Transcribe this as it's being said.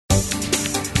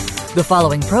The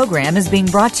following program is being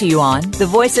brought to you on the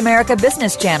Voice America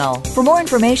Business Channel. For more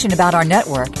information about our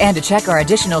network and to check our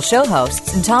additional show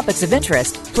hosts and topics of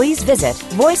interest, please visit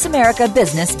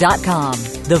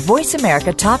voiceamericabusiness.com. The Voice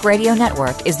America Talk Radio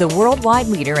Network is the worldwide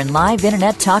leader in live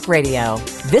Internet talk radio.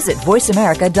 Visit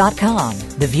voiceamerica.com.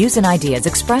 The views and ideas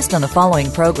expressed on the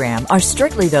following program are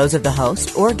strictly those of the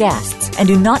host or guests and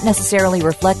do not necessarily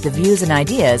reflect the views and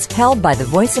ideas held by the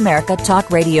Voice America Talk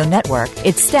Radio Network,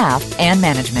 its staff, and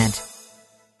management.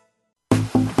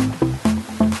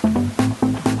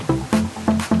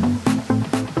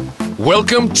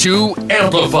 Welcome to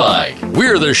Amplified.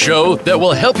 We're the show that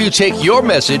will help you take your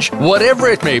message, whatever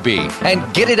it may be,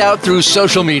 and get it out through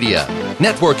social media,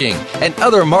 networking, and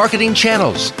other marketing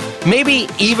channels. Maybe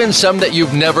even some that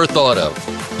you've never thought of.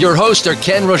 Your hosts are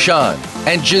Ken Rochon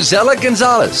and Gisela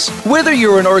Gonzalez. Whether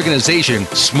you're an organization,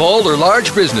 small or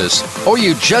large business, or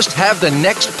you just have the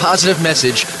next positive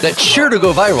message that's sure to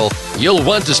go viral, you'll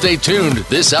want to stay tuned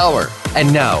this hour.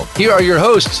 And now, here are your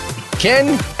hosts,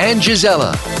 Ken and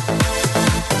Gisela.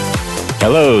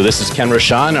 Hello, this is Ken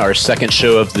Rochon, our second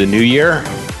show of the new year.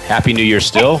 Happy New Year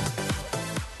still.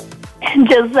 And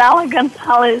Gisela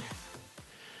Gonzalez.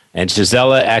 And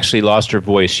Gisela actually lost her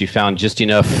voice. She found just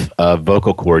enough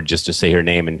vocal cord just to say her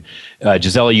name. And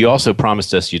Gisela, you also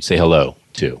promised us you'd say hello,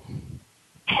 too.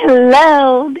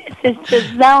 Hello, this is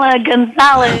Gisela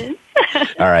Gonzalez.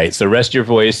 All right, so rest your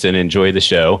voice and enjoy the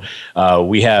show.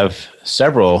 We have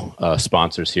several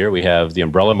sponsors here. We have the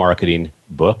Umbrella Marketing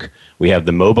book. We have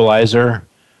the Mobilizer,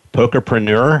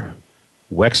 Pokerpreneur,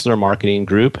 Wexler Marketing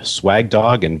Group, Swag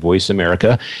Dog, and Voice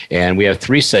America. And we have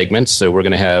three segments. So we're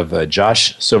going to have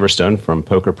Josh Silverstone from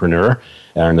Pokerpreneur.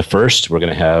 And in the first, we're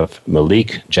going to have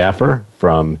Malik Jaffer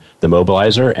from the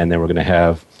Mobilizer. And then we're going to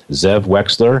have Zev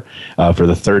Wexler for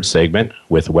the third segment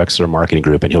with Wexler Marketing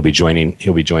Group. And he'll be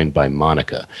joined by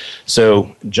Monica.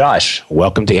 So, Josh,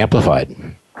 welcome to Amplified.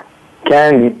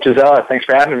 Ken, Gisela, thanks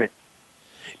for having me.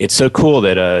 It's so cool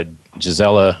that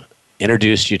Gisela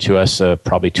introduced you to us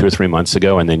probably 2 or 3 months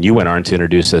ago, and then you went on to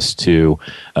introduce us to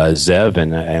Zev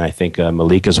and I think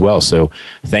Malik as well. So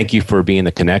thank you for being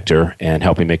the connector and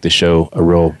helping make the show a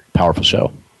real powerful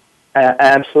show.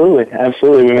 Absolutely.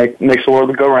 Makes the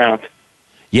world go round.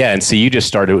 Yeah, and see, you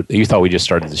thought we just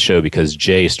started the show because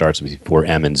J starts before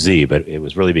M and Z, but it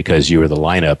was really because you were the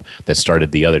lineup that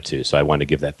started the other two. So I wanted to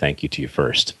give that thank you to you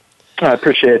first. I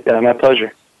appreciate that. My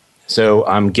pleasure. So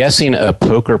I'm guessing a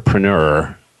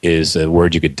pokerpreneur is a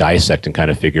word you could dissect and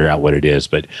kind of figure out what it is.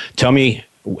 But tell me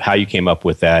how you came up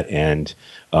with that and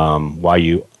what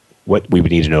we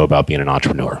would need to know about being an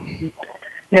entrepreneur.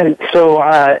 Yeah, so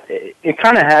it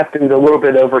kind of happened a little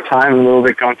bit over time, a little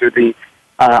bit going through the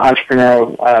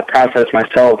entrepreneurial process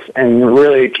myself, and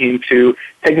really it came to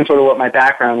taking sort of what my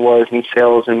background was in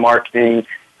sales and marketing,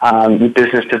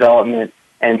 business development,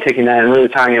 and taking that and really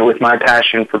tying it with my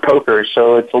passion for poker.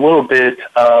 So it's a little bit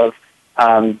of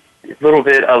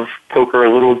poker, a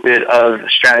little bit of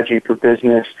strategy for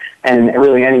business, and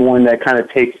really anyone that kind of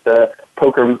takes the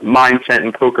poker mindset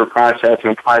and poker process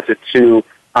and applies it to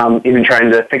even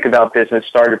trying to think about business,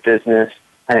 start a business,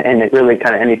 and it really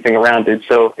kind of anything around it.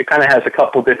 So it kind of has a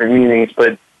couple different meanings,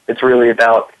 but it's really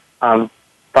about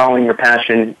following your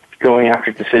passion, going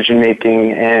after decision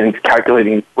making, and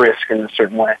calculating risk in a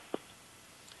certain way.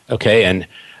 Okay, and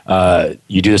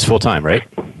you do this full time, right?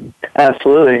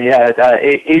 Absolutely, yeah.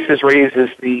 Aces Raise is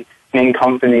the main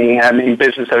company, main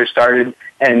business that we started,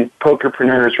 and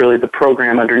Pokerpreneur is really the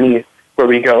program underneath where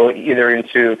we go either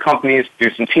into companies,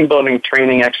 do some team building,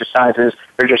 training exercises,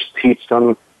 or just teach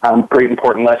some great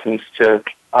important lessons to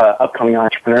upcoming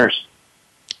entrepreneurs.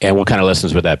 And what kind of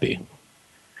lessons would that be?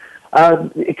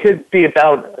 It could be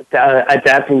about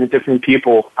adapting to different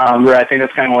people, where I think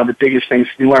that's kind of one of the biggest things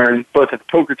you learn, both at the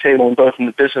poker table and both in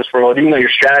the business world. Even though your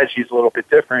strategy is a little bit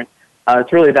different,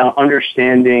 it's really about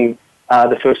understanding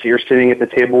the folks that you're sitting at the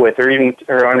table with,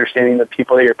 or understanding the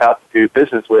people that you're about to do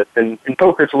business with. And in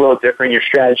poker, it's a little different. Your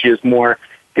strategy is more,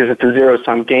 because it's a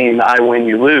zero-sum game, I win,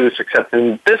 you lose, except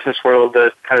in the business world,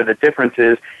 the difference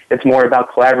is it's more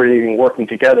about collaborating, working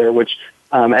together, which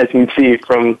as you can see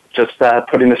from just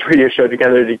putting this radio show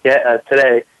together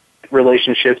today,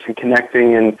 relationships and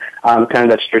connecting and kind of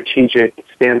that strategic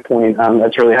standpoint,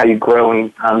 that's really how you grow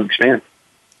and expand.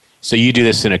 So you do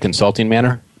this in a consulting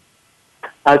manner?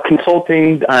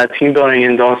 Consulting, team building,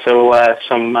 and also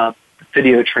some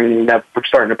video training that we're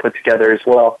starting to put together as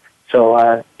well.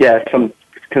 So, some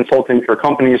consulting for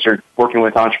companies or working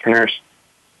with entrepreneurs.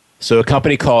 So a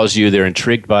company calls you, they're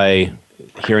intrigued by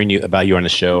hearing about you on the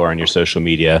show or on your social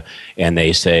media, and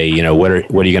they say, what are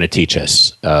you going to teach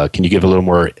us? Can you give a little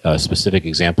more specific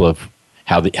example of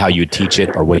how you teach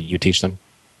it or what you teach them?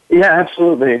 Yeah,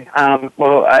 absolutely.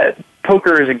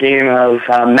 Poker is a game of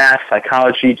math,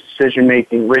 psychology,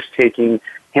 decision-making, risk-taking,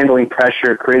 handling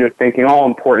pressure, creative thinking, all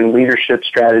important leadership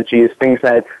strategies, things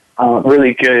that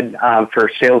really good for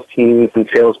sales teams and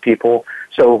salespeople.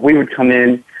 So we would come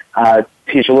in,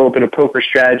 teach a little bit of poker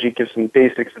strategy, give some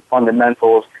basics and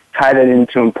fundamentals, tie that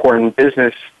into important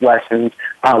business lessons.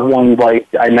 One, like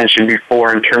I mentioned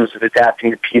before, in terms of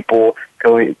adapting to people,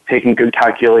 taking good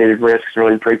calculated risks,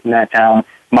 really breaking that down,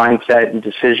 mindset and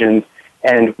decisions.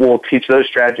 And we'll teach those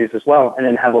strategies as well, and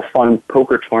then have a fun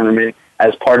poker tournament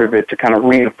as part of it to kind of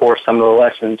reinforce some of the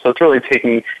lessons. So it's really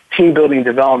taking team building,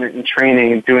 development, and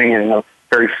training and doing it in a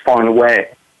very fun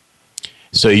way.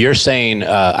 So you're saying,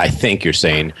 I think you're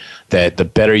saying, that the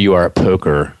better you are at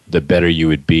poker, the better you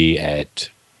would be at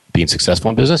being successful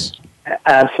in business?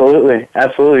 Absolutely.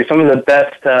 Absolutely. Some of the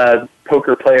best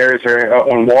poker players are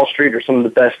on Wall Street, or some of the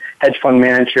best hedge fund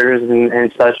managers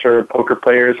and such are poker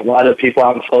players. A lot of people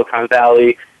out in Silicon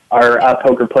Valley are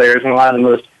poker players, and a lot of the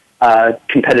most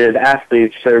competitive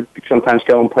athletes are sometimes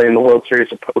go and play in the World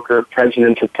Series of Poker.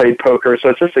 Presidents have played poker. So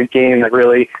it's just a game that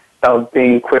really about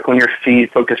being quick on your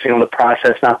feet, focusing on the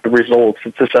process, not the results.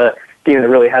 It's just a game that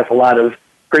really has a lot of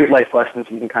great life lessons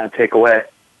you can kind of take away.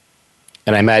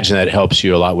 And I imagine that helps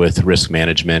you a lot with risk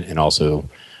management and also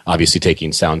obviously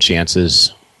taking sound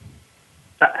chances.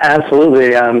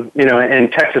 Absolutely. In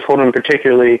Texas Hold'em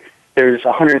particularly, there's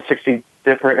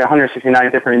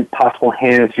 169 different possible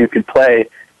hands you could play.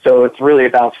 So it's really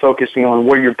about focusing on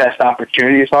where your best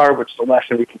opportunities are, which is a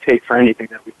lesson we can take for anything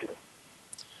that we do.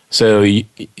 So you,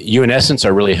 in essence,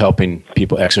 are really helping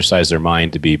people exercise their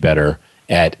mind to be better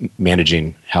at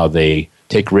managing how they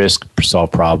take risk,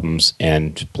 solve problems,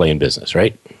 and play in business,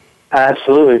 right?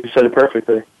 Absolutely. You said it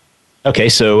perfectly. Okay,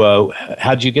 so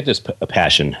how did you get this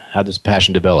passion? How did this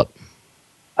passion develop?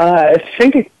 I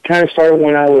think it kind of started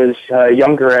when I was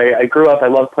younger. I grew up, I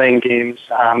loved playing games.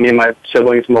 Me and my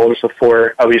siblings and the oldest of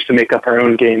four, we used to make up our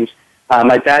own games.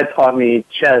 My dad taught me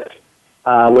chess,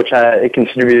 which I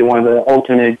consider to be one of the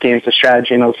ultimate games of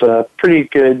strategy, and I was a pretty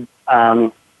good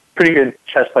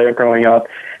chess player growing up.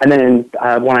 And then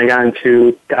when I got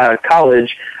into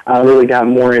college, I really got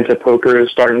more into poker,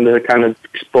 starting to kind of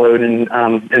explode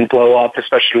and blow up,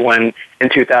 especially when in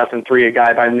 2003 a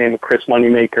guy by the name of Chris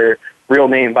Moneymaker, real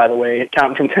name by the way,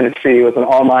 accountant from Tennessee, was an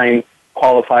online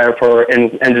qualifier for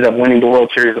and ended up winning the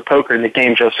World Series of Poker, and the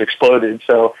game just exploded.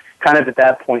 So kind of at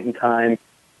that point in time,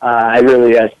 I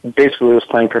really basically was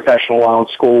playing professional while in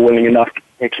school, winning enough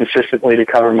consistently to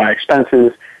cover my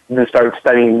expenses, and then started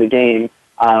studying the game.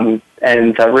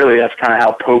 Really that's kind of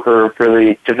how poker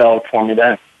really developed for me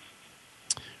then.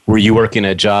 Were you working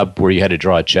a job where you had to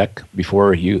draw a check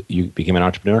before you became an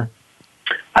entrepreneur?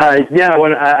 Yeah,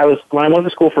 when I went to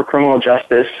school for criminal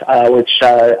justice, which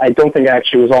I don't think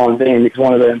actually was all in vain, because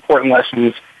one of the important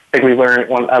lessons I think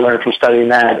I learned from studying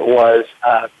that was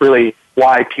really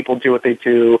why people do what they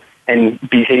do and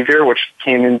behavior, which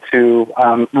came into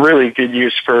really good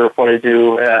use for what I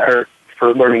do or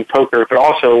for learning poker, but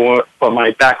also what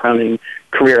my background and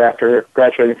career after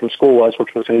graduating from school was,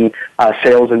 which was in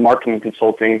sales and marketing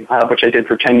consulting, which I did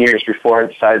for 10 years before I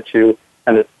decided to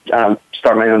kind of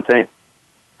start my own thing.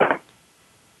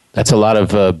 That's a lot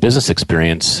of business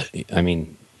experience. I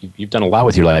mean, you've done a lot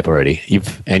with your life already. You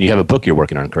have a book you're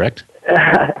working on, correct?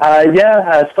 Yeah,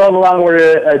 I still have a lot more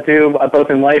to do,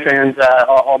 both in life and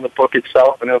on the book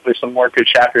itself, and hopefully some more good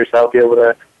chapters I'll be able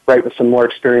to write with some more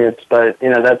experience. But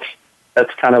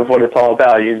that's kind of what it's all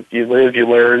about. You live, you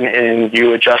learn, and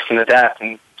you adjust and adapt,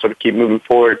 and sort of keep moving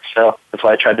forward. So that's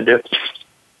what I tried to do.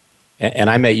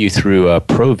 And I met you through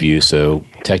ProView, so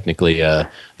technically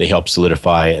they help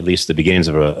solidify at least the beginnings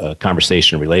of a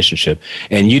conversation, relationship.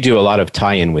 And you do a lot of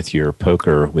tie-in with your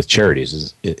poker with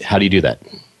charities. How do you do that?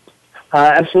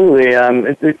 Absolutely.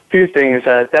 A few things.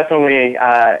 Definitely,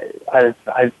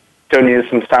 I donated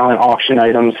some silent auction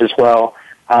items as well.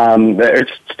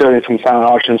 It's donated some silent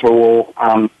auctions where we'll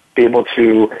be able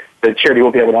to, the charity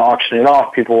will be able to auction it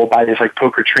off. People will buy these like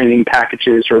poker training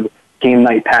packages or game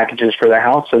night packages for their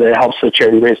house, so that it helps the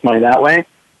charity raise money that way.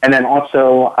 And then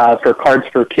also for Cards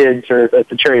for Kids, or the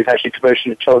charity is actually Devotion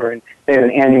to Children, they have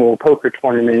an annual poker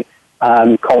tournament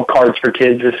called Cards for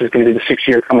Kids. This is going to be the 6th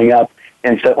year coming up,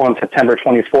 and so on September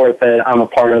 24th that I'm a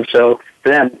part of. So for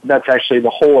them, that's actually the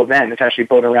whole event. It's actually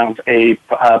built around a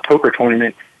poker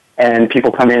tournament, and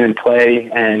people come in and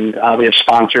play, and we have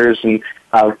sponsors, and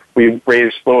we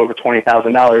raise a little over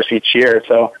 $20,000 each year.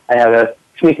 So I have a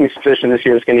sneaking suspicion this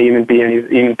year is going to even be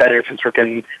even better, since we're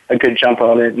getting a good jump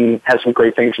on it and have some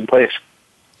great things in place.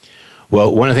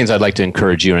 Well, one of the things I'd like to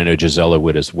encourage you, and I know Gisela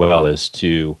would as well, is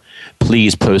to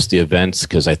please post the events,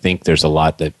 because I think there's a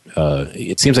lot that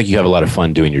it seems like you have a lot of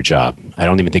fun doing your job. I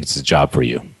don't even think it's a job for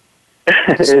you.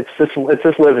 It's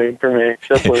just living for me.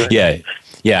 Just living.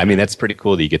 Yeah. I mean, that's pretty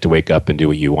cool that you get to wake up and do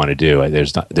what you want to do.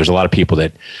 There's a lot of people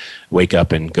that wake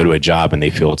up and go to a job and they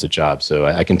feel it's a job. So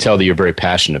I can tell that you're very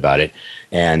passionate about it.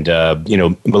 And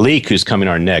Malik, who's coming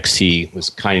on next, he was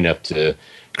kind enough to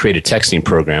create a texting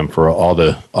program for all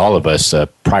of us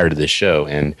prior to this show.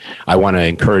 And I want to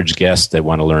encourage guests that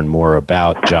want to learn more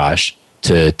about Josh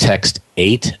to text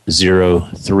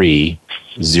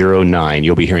 80309.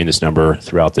 You'll be hearing this number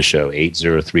throughout the show,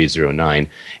 80309,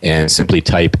 and simply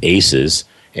type ACES,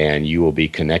 and you will be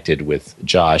connected with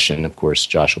Josh. And of course,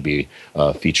 Josh will be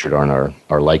featured on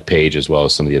our like page, as well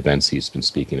as some of the events he's been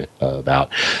speaking about.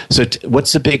 So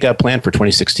what's the big plan for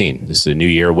 2016? This is a new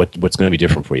year. What's going to be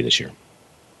different for you this year?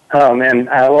 Oh man,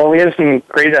 well, we have some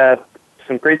great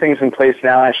things in place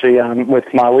now. Actually, with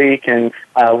Malik and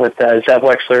with Zev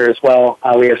Wexler as well,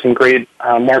 we have some great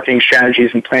marketing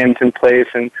strategies and plans in place,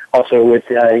 and also with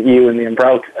you and the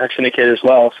Umbrella Syndicate as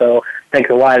well. So I think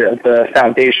a lot of the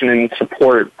foundation and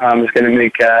support is going to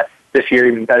make this year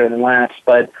even better than last.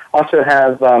 But also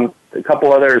have a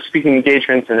couple other speaking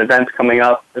engagements and events coming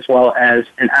up, as well as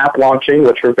an app launching,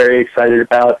 which we're very excited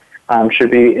about.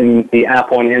 Should be in the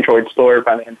Apple and Android store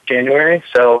by the end of January.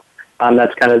 So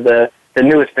that's kind of the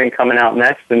newest thing coming out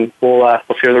next, and we'll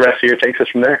see where the rest of the year takes us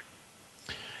from there.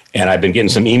 And I've been getting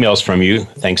some emails from you,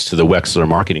 thanks to the Wexler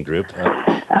Marketing Group.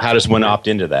 How does one opt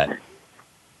into that?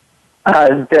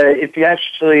 If you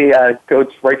actually go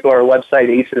right to our website,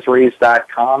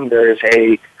 acesraise.com, there's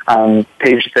a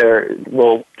page there.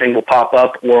 Thing will pop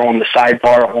up, or on the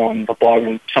sidebar on the blog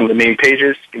and some of the main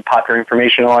pages. You can pop your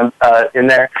information on in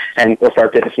there, and we'll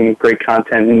start getting some great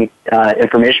content and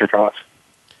information from us.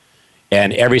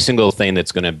 And every single thing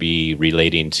that's going to be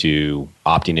relating to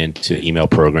opting into email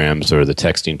programs or the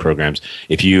texting programs,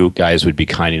 if you guys would be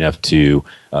kind enough to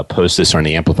post this on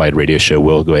the Amplified Radio Show,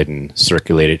 we'll go ahead and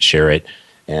circulate it, share it,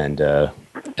 and I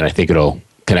think it'll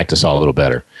connect us all a little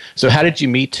better. So how did you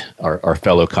meet our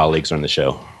fellow colleagues on the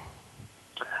show?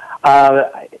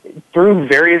 Through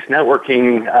various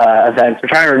networking events. I'm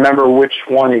trying to remember which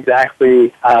one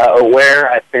exactly or where.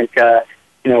 I think, in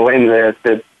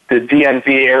the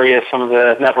DMV area, some of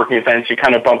the networking events, you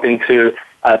kind of bump into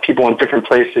people in different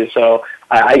places. So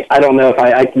I don't know if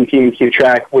I can even keep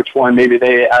track which one. Maybe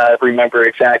they remember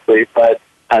exactly, but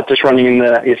just running in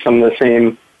some of the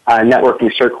same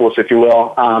networking circles, if you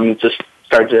will, just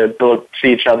start to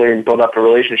see each other and build up a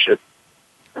relationship.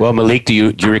 Well, Malik, do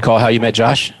you recall how you met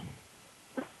Josh?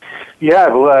 Yeah,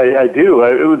 well, I do.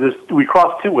 We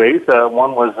crossed two ways.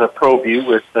 One was ProView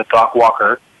with Doc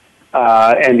Walker,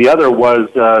 and the other was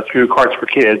through Cards for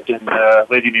Kids and a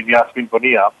lady named Yasmin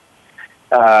Bonilla.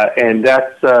 And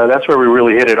that's where we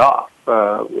really hit it off,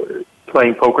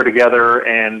 playing poker together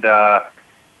and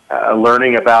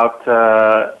learning about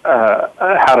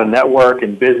how to network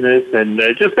and business and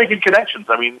just making connections.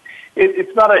 I mean,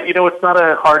 it's not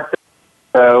a hard thing.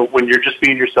 When you're just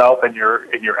being yourself and you're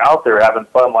out there having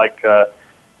fun, like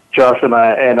Josh and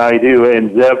I do,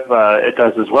 and Zev it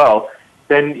does as well,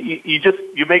 then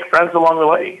you make friends along the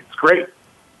way. It's great.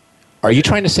 Are you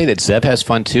trying to say that Zev has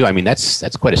fun too? I mean,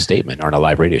 that's quite a statement on a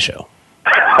live radio show.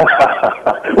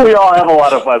 We all have a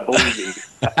lot of fun, believe me.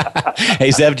 Hey,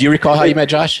 Zev, do you recall how you met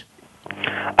Josh?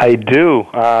 I do.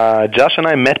 Josh and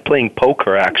I met playing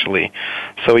poker, actually.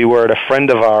 So we were at a friend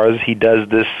of ours. He does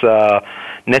this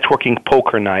networking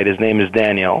poker night. His name is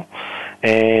Daniel.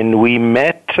 And we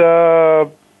met,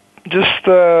 just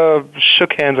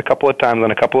shook hands a couple of times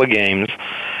on a couple of games.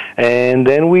 And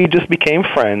then we just became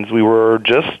friends. We were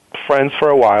just friends for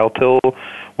a while till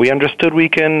we understood we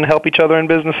can help each other in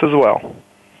business as well.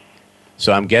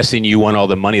 So I'm guessing you won all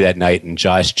the money that night, and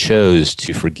Josh chose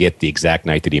to forget the exact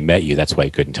night that he met you. That's why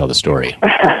he couldn't tell the story.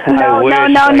 No.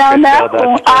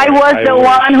 I was the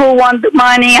one who won the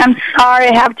money. I'm sorry,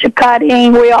 I have to cut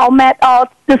in. We all met all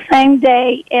the same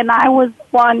day, and I was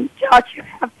one. Josh, you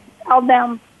have to tell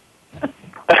them.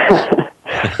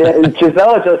 Yeah,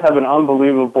 Gisela does have an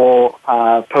unbelievable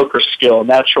poker skill,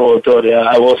 natural ability.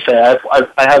 I will say,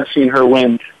 I have seen her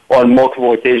win on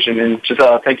multiple occasions. And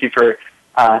Gisela, thank you for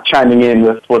chiming in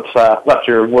with what's left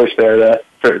your voice there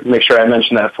to make sure I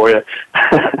mention that for you.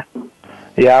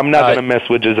 Yeah, I'm not going to mess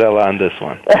with Gisela on this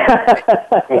one.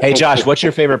 Hey, Josh, what's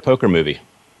your favorite poker movie?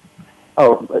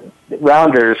 Oh,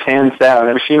 Rounders, hands down.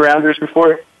 Ever seen Rounders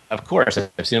before? Of course.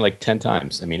 I've seen it like 10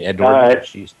 times. I mean, Ed Norton.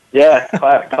 Right. Yeah,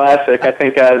 classic. I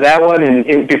think that one,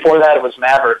 and before that it was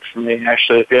Maverick for me,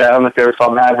 actually. Yeah, I don't know if you ever saw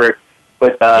Maverick.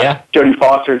 with Jodie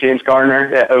Foster, James Garner.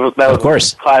 Yeah, that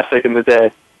was classic in the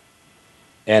day.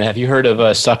 And have you heard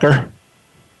of Sucker?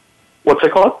 What's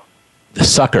it called? The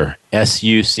Sucker,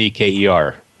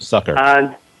 Sucker,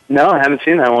 Sucker. No, I haven't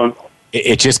seen that one.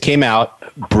 It just came out.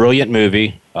 Brilliant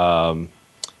movie, and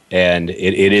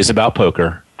it is about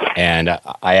poker. And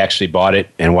I actually bought it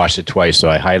and watched it twice, so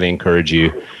I highly encourage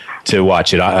you to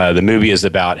watch it. The movie is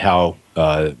about how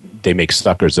they make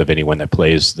suckers of anyone that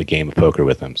plays the game of poker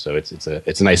with them. So it's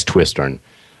a nice twist on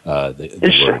the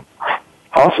word.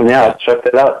 Awesome, yeah, I'll check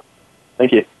that out.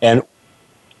 Thank you. And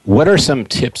what are some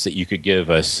tips that you could give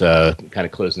us, kind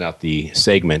of closing out the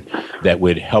segment, that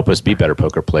would help us be better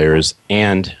poker players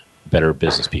and better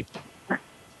business people?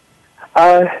 It's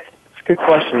a good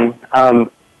question.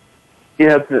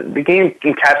 The game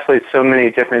encapsulates so many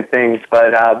different things,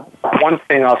 but one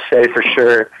thing I'll say for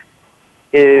sure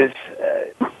is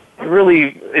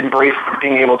really embrace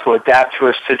being able to adapt to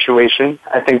a situation.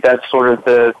 I think that's sort of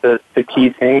the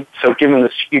key thing. So given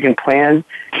this, you can plan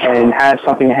and have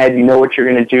something ahead, you know what you're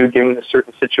going to do given a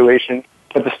certain situation,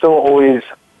 but to still always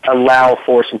allow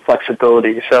for some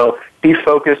flexibility. So be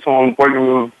focused on what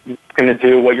you're going to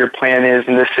do, what your plan is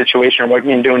in this situation, or what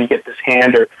you're going to do when you get this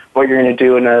hand, or what you're going to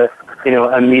do in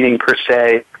a meeting per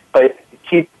se. But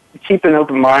keep an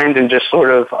open mind and just sort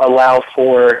of allow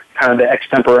for kind of the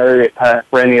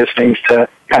extemporaneous things to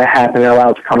kind of happen and allow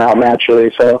it to come out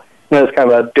naturally. So that's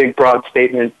kind of a big, broad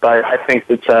statement, but I think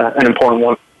it's an important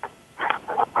one.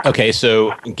 Okay,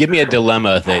 so give me a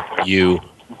dilemma that you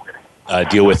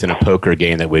deal with in a poker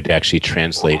game that would actually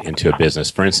translate into a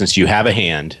business. For instance, you have a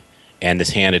hand, and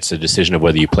this hand, it's a decision of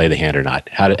whether you play the hand or not.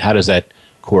 How does that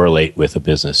correlate with a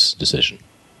business decision?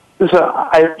 So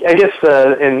I guess,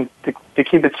 and to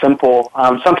keep it simple,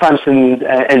 sometimes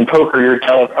in poker you're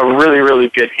dealt a really, really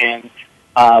good hand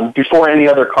before any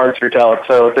other cards are dealt.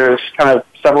 So there's kind of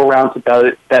several rounds of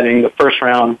betting. The first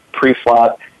round,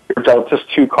 pre-flop, you're dealt just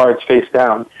 2 cards face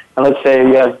down. And let's say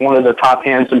you have one of the top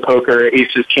hands in poker,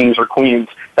 aces, kings, or queens.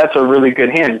 That's a really good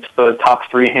hand. It's the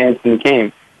top 3 hands in the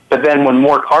game. But then when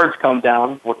more cards come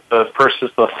down, the first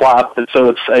is the flop, and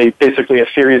so it's basically a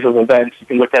series of events. You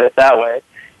can look at it that way.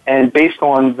 And based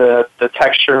on the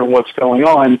texture and what's going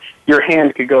on, your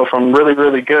hand could go from really,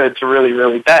 really good to really,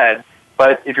 really bad.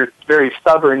 But if you're very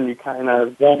stubborn, you kind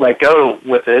of won't let go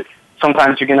with it.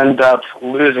 Sometimes you can end up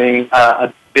losing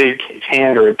a big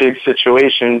hand or a big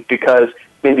situation because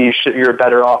maybe you're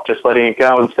better off just letting it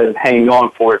go instead of hanging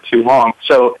on for it too long.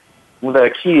 So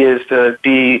the key is to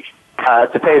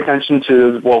pay attention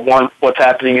to what's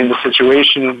happening in the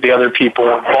situation, the other people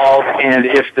involved, and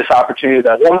if this opportunity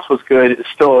that once was good is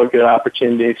still a good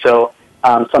opportunity. So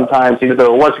sometimes, even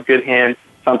though it was a good hand,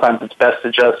 sometimes it's best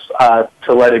to just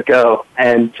to let it go.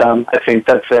 And I think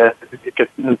that's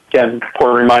again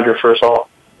important reminder for us all.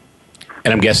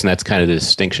 And I'm guessing that's kind of the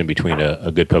distinction between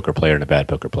a good poker player and a bad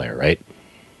poker player, right?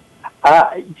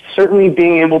 Certainly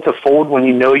being able to fold when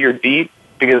you know you're deep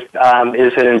is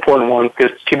an important one,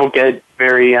 because people get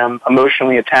very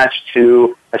emotionally attached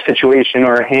to a situation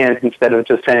or a hand instead of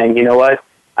just saying, you know what,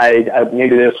 I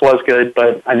maybe this was good,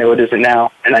 but I know it isn't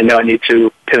now, and I know I need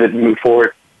to pivot and move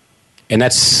forward. And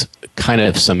that's kind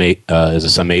of as a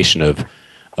summation of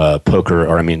poker,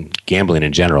 or gambling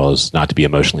in general, is not to be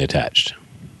emotionally attached.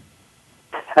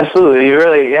 Absolutely.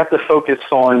 You have to focus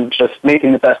on just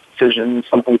making the best decisions,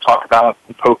 something we talk about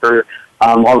in poker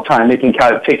all the time,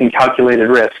 taking calculated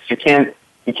risks. You can't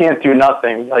do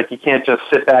nothing. Like, you can't just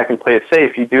sit back and play it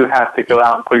safe. You do have to go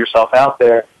out and put yourself out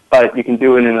there, but you can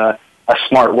do it in a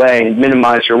smart way and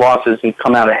minimize your losses and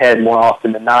come out ahead more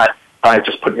often than not by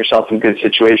just putting yourself in good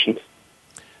situations.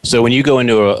 So when you go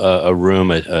into a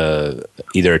room at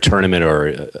either a tournament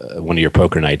or one of your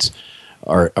poker nights,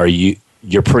 are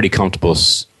you're pretty comfortable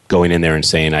going in there and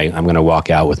saying, I'm going to walk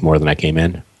out with more than I came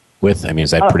in with?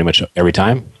 Is that pretty much every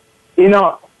time?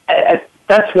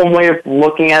 That's one way of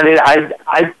looking at it.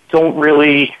 I don't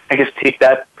really, take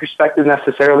that perspective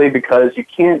necessarily, because you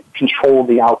can't control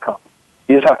the outcome.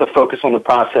 You just have to focus on the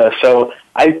process. So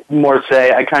I more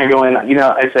say, I kind of go in,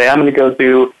 I say, I'm going to go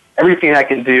do everything I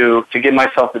can do to give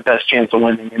myself the best chance of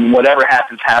winning. And whatever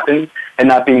happens, and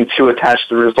not being too attached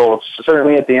to the results. So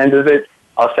certainly at the end of it,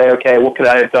 I'll say, okay, what could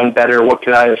I have done better? What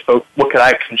could I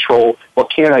control? What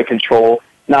can I control?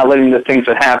 Not letting the things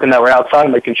that happen that were outside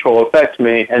of my control affect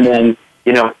me. And then,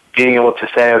 being able to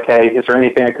say, okay, is there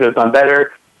anything I could have done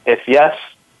better? If yes,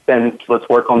 then let's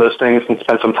work on those things and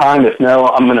spend some time. If no,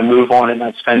 I'm going to move on and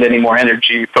not spend any more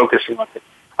energy focusing on it.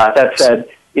 That said,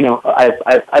 I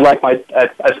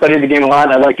studied the game a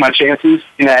lot, and I like my chances,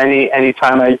 any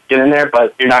time I get in there,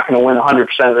 but you're not going to win 100%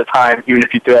 of the time, even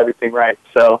if you do everything right.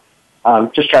 So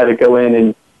just try to go in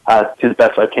and do the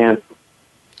best I can.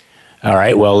 All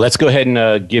right. Well, let's go ahead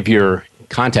and give your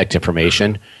contact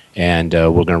information, and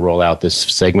we're going to roll out this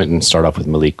segment and start off with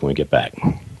Malik when we get back.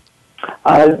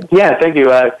 Yeah, thank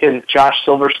you. Again, Josh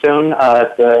Silverstone.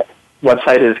 The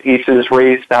website is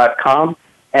acesraise.com.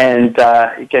 And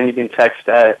again, you can text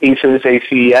ACES,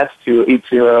 ACES to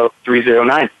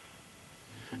 80309.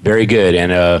 Very good.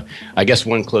 And I guess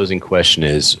one closing question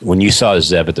is, when you saw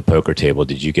Zev at the poker table,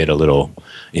 did you get a little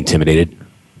intimidated?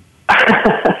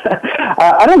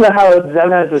 I don't know how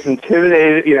Zev has this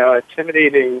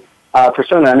intimidating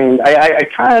persona. I mean, I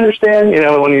kind of understand,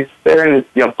 when he's there and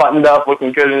he's, buttoned up,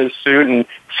 looking good in his suit and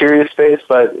serious face,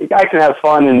 but the guy can have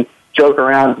fun and joke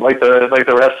around like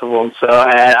the rest of them. So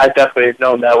I definitely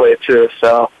know him that way too. So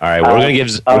all right, well, we're going to give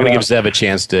Zev a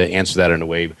chance to answer that in a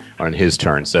way on his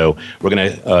turn. So we're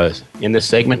going to end this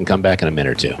segment and come back in a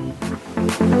minute or two.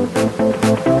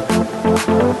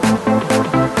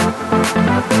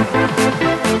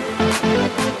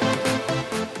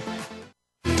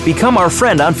 Become our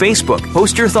friend on Facebook.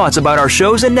 Post your thoughts about our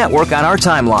shows and network on our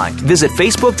timeline. Visit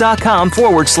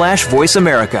facebook.com/Voice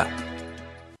America.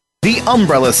 The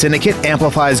Umbrella Syndicate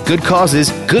amplifies good causes,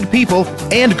 good people,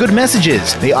 and good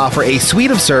messages. They offer a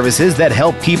suite of services that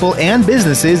help people and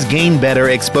businesses gain better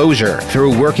exposure.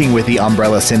 Through working with the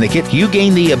Umbrella Syndicate, you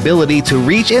gain the ability to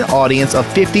reach an audience of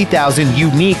 50,000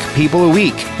 unique people a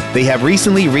week. They have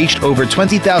recently reached over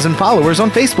 20,000 followers on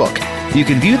Facebook. You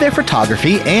can view their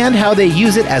photography and how they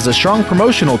use it as a strong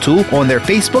promotional tool on their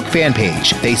Facebook fan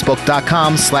page,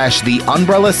 facebook.com/The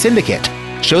Umbrella Syndicate.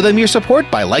 Show them your support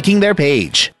by liking their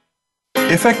page.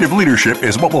 Effective leadership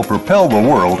is what will propel the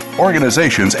world,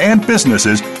 organizations, and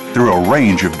businesses through a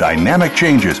range of dynamic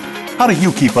changes. How do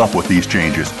you keep up with these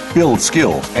changes, build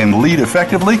skills, and lead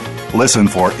effectively? Listen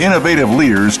for Innovative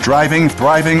Leaders Driving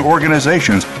Thriving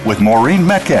Organizations with Maureen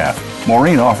Metcalf.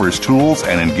 Maureen offers tools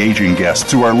and engaging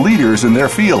guests who are leaders in their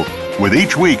field. With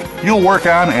each week, you'll work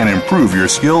on and improve your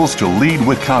skills to lead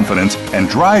with confidence and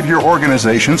drive your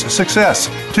organization's success.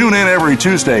 Tune in every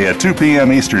Tuesday at 2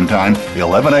 p.m. Eastern Time,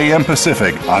 11 a.m.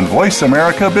 Pacific on Voice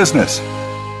America Business.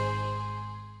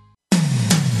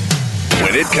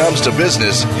 When it comes to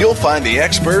business, you'll find the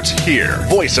experts here.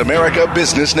 Voice America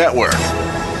Business Network.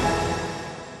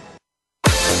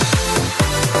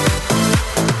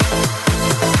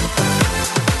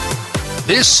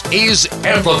 This is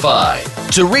Amplified.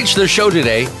 To reach the show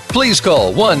today, please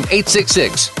call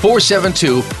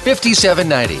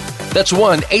 1-866-472-5790. That's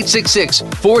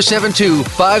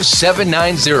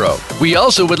 1-866-472-5790. We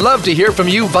also would love to hear from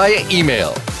you via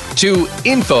email to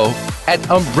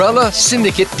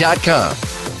info@umbrellasyndicate.com.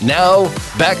 Now,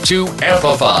 back to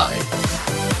Amplified.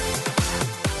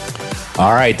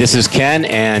 All right, this is Ken,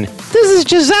 and this is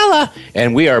Gisela.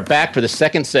 And we are back for the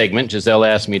second segment. Gisela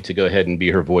asked me to go ahead and be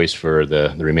her voice for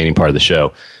the remaining part of the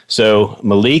show. So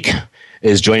Malik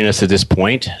is joining us at this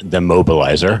point, the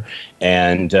mobilizer.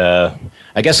 And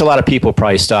I guess a lot of people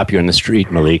probably stop you in the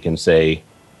street, Malik, and say,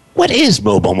 what is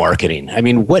mobile marketing? I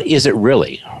mean, what is it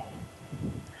really?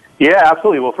 Yeah,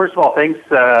 absolutely. Well, first of all, thanks,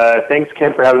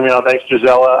 Ken, for having me on. Thanks,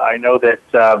 Gisela. I know that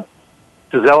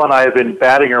Gisela and I have been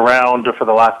batting around for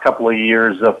the last couple of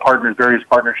years of various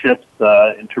partnerships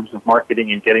in terms of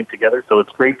marketing and getting together. So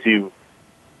it's great to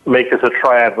make this a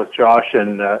triad with Josh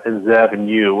and Zev and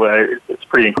you. It's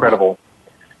pretty incredible.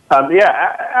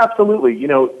 Absolutely.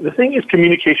 The thing is,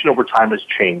 communication over time has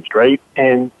changed, right?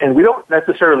 And we don't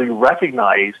necessarily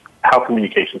recognize how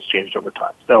communication's changed over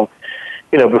time. So,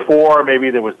 before maybe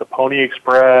there was the Pony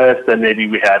Express, then maybe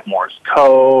we had Morse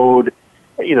code.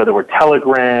 There were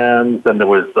telegrams, then there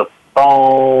was the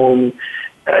phone,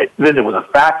 then there was a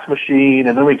fax machine,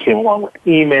 and then we came along with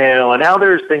email, and now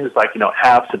there's things like,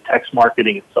 apps and text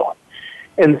marketing and so on.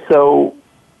 And so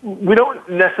we don't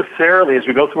necessarily, as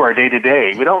we go through our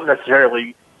day-to-day, we don't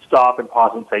necessarily stop and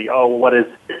pause and say, oh, what is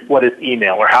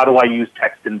email, or how do I use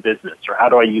text in business, or how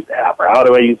do I use app, or how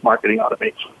do I use marketing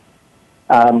automation?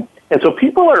 And so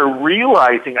people are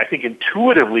realizing, I think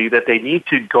intuitively, that they need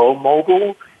to go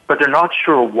mobile, but they're not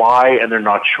sure why and they're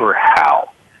not sure how.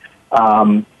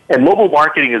 And mobile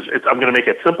marketing I'm going to make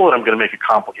it simple and I'm going to make it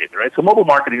complicated, right? So mobile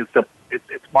marketing is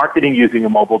it's marketing using a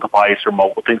mobile device or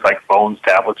mobile things like phones,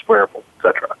 tablets, wearables,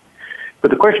 etc.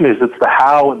 But the question is, it's the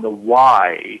how and the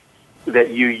why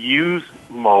that you use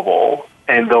mobile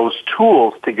and those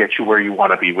tools to get you where you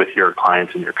want to be with your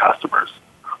clients and your customers.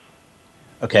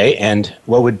 Okay, and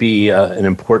what would be an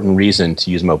important reason to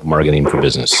use mobile marketing for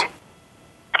business?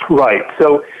 Right.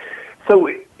 So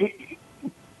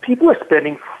people are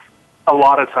spending a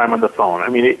lot of time on the phone. I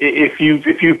mean, if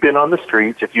you've been on the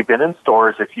streets, if you've been in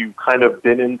stores, if you've kind of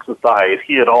been in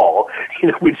society at all,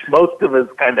 which most of us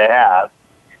kind of have,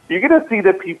 you're going to see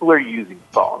that people are using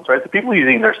phones, right? So people are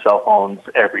using their cell phones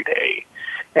every day.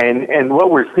 And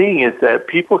what we're seeing is that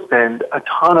people spend a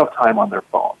ton of time on their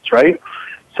phones, right?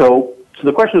 So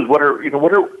the question is, what are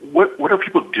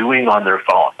people doing on their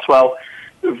phones? Well,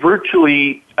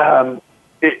 virtually,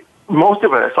 most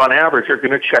of us, on average, are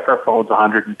going to check our phones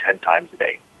 110 times a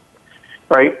day,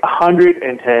 right?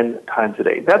 110 times a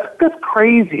day. That's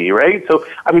crazy, right? So,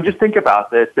 I mean, just think about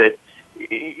this, that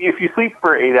if you sleep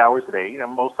for 8 hours a day,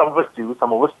 some of us do,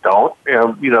 some of us don't,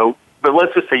 but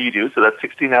let's just say you do, so that's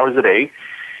 16 hours a day.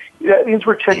 That means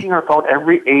we're checking our phone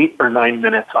every 8 or 9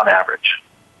 minutes on average.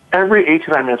 Every 8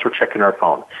 to 9 minutes, we're checking our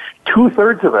phone.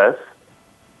 2/3 of us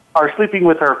are sleeping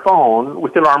with our phone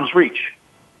within arm's reach.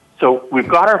 So we've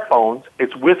got our phones.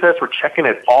 It's with us. We're checking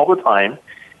it all the time.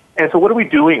 And so what are we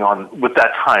doing with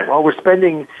that time? Well, we're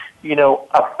spending,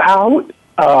 about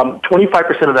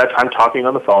 25% of that time talking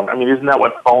on the phone. I mean, isn't that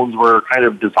what phones were kind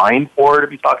of designed for, to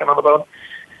be talking on the phone?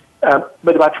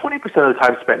 But about 20% of the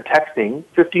time spent texting,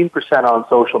 15% on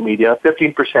social media,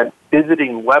 15%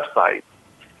 visiting websites,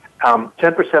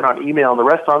 10% on email, and the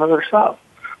rest on other stuff.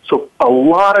 So a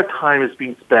lot of time is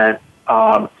being spent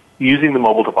using the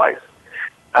mobile device.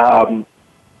 And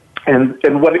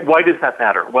why does that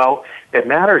matter? Well, it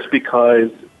matters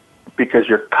because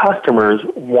your customers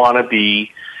want to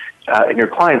be, and your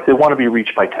clients, they want to be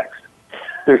reached by text.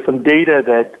 There's some data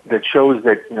that shows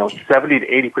that 70 to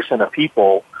 80% of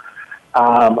people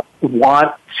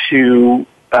want to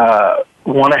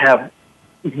have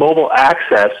mobile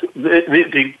access.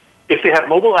 If they have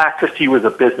mobile access to you as a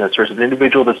business or as an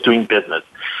individual that's doing business,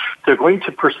 they're going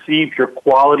to perceive your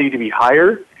quality to be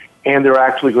higher, and they're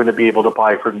actually going to be able to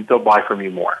buy from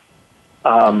you more.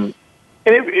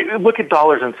 Look at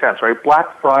dollars and cents, right?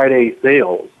 Black Friday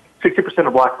sales, 60%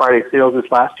 of Black Friday sales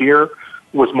this last year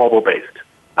was mobile-based.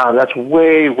 That's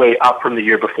way, way up from the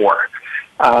year before.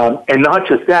 And not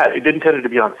just that, it didn't tend to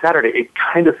be on Saturday. It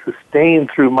kind of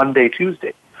sustained through Monday,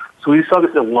 Tuesday. So we saw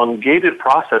this elongated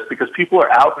process because people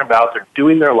are out and about, they're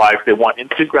doing their life, they want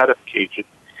instant gratification,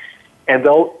 and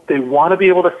they want to be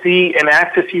able to see and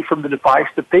access you from the device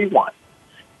that they want.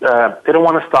 They don't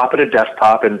want to stop at a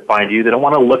desktop and find you. They don't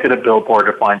want to look at a billboard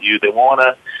to find you. They want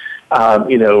to,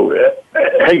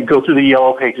 go through the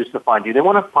yellow pages to find you. They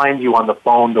want to find you on the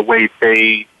phone the way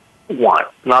they want,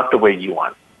 not the way you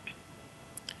want.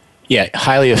 Yeah,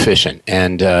 highly efficient.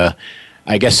 And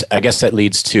I guess that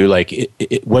leads to,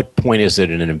 what point is it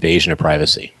an invasion of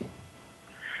privacy?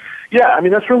 Yeah, I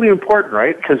mean, that's really important,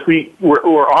 right? Because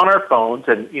we're on our phones,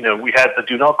 and, we had the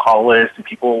do not call list, and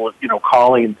people,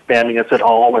 calling and spamming us at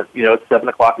home at, at 7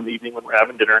 o'clock in the evening when we're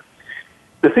having dinner.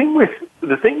 The thing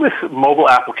with mobile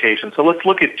applications, so let's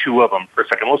look at two of them for a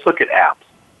second. Let's look at apps,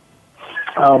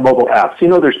 mobile apps.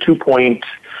 There's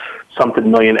 2-point-something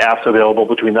million apps available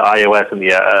between the iOS and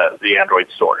the Android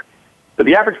store. But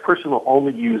the average person will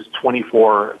only use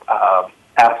 24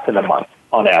 apps in a month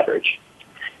on average.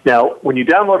 Now, when you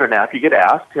download an app, you get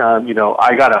asked,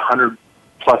 I got 100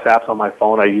 plus apps on my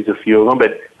phone. I use a few of them,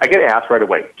 but I get asked right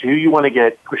away, do you want to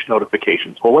get push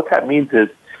notifications? Well, what that means is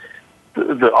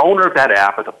the owner of that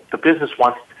app, or the business,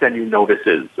 wants to send you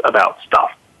notices about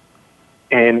stuff.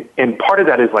 And part of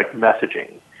that is like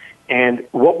messaging. And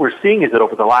what we're seeing is that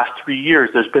over the last 3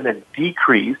 years, there's been a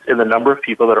decrease in the number of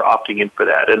people that are opting in for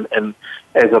that. And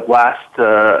as of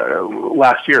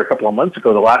last year, a couple of months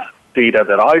ago, the last data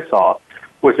that I saw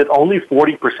was that only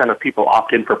 40% of people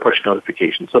opt in for push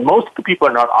notifications. So most of the people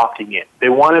are not opting in. They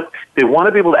want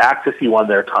to be able to access you on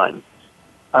their time.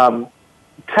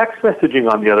 Text messaging,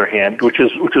 on the other hand, which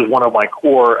is one of my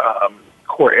core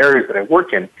areas that I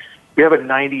work in, we have a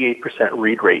 98%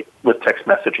 read rate with text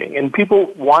messaging, and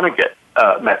people want to get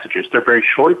messages. They're very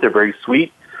short, they're very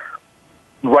sweet,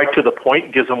 right to the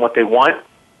point, gives them what they want.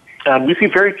 We see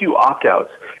very few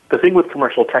opt-outs. The thing with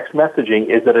commercial text messaging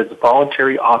is that it's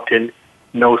voluntary opt-in,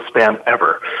 no spam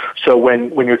ever. So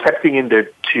when you're texting into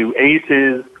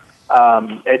ACES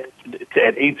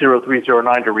at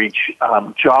 80309 to reach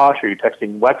Josh, or you're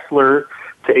texting Wexler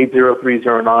to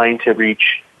 80309 to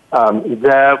reach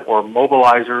Zev, or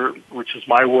Mobilizer, which is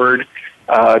my word,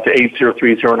 to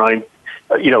 80309,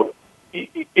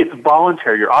 it's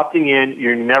voluntary. You're opting in.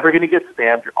 You're never going to get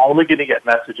spammed. You're only going to get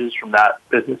messages from that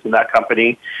business and that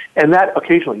company. And that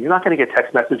occasionally, you're not going to get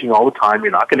text messaging all the time.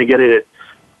 You're not going to get it at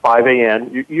 5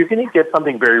 a.m. You're going to get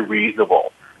something very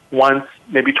reasonable once,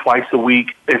 maybe twice a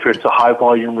week if it's a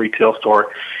high-volume retail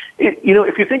store.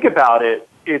 If you think about it,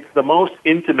 it's the most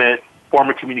intimate form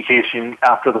of communication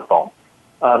after the phone.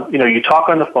 You talk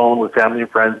on the phone with family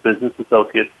and friends, business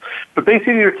associates, but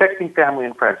basically you're texting family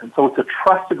and friends. And so it's a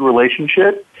trusted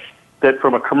relationship, that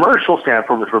from a commercial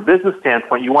standpoint, from a business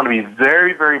standpoint, you want to be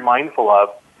very, very mindful of,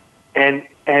 and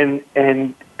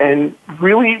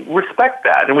really respect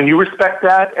that. And when you respect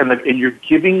that, and you're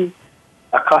giving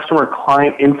a customer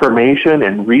client information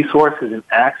and resources and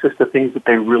access to things that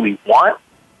they really want,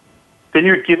 then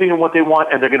you're giving them what they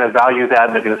want, and they're going to value that,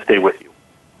 and they're going to stay with you.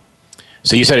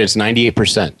 So you said it's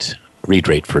 98% read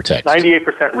rate for text.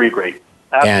 98% read rate.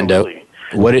 Absolutely.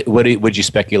 And what would you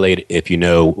speculate if you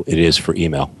know it is for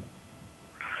email?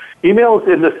 Email is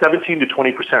in the 17 to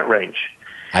 20% range.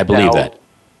 I believe that.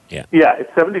 Yeah. Yeah, it's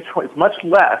 70 to 20. It's much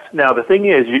less. Now, the thing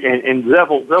is, and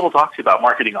Zevel talks about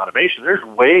marketing automation. There's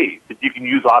ways that you can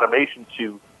use automation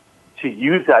to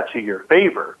use that to your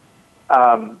favor.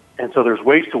 And so there's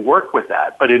ways to work with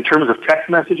that. But in terms of text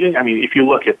messaging, I mean, if you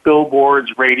look at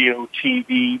billboards, radio,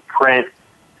 TV, print,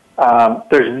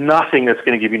 there's nothing that's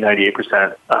going to give you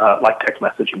 98% like text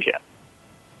messaging can.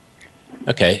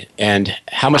 Okay. And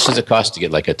how much does it cost to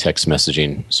get like a text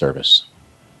messaging service?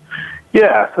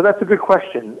 Yeah, so that's a good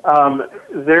question.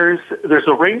 There's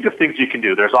a range of things you can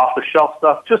do. There's off-the-shelf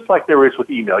stuff, just like there is with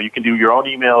email. You can do your own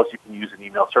emails. You can use an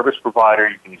email service provider.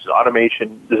 You can use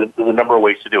automation. There's a number of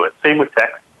ways to do it. Same with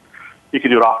text. You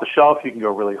can do it off the shelf. You can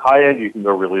go really high end. You can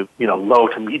go really low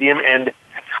to medium end.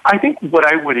 I think what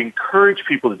I would encourage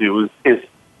people to do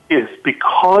is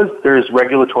because there's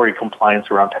regulatory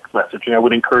compliance around text messaging, I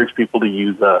would encourage people to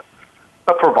use a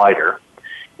provider.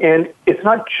 And it's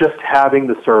not just having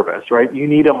the service, right? You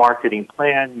need a marketing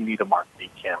plan. You need a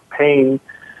marketing campaign.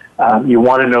 You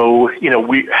want to know,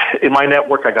 in my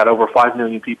network, I got over 5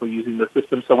 million people using the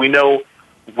system. So we know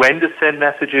when to send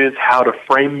messages, how to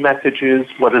frame messages,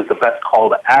 what is the best call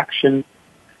to action,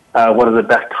 what are the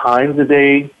best times of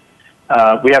day.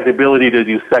 We have the ability to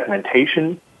do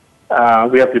segmentation.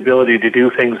 We have the ability to do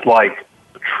things like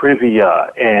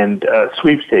trivia and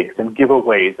sweepstakes and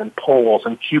giveaways and polls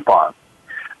and coupons.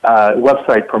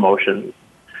 Website promotions.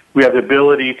 We have the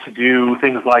ability to do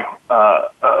things like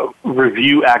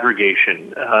review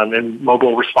aggregation and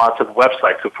mobile responsive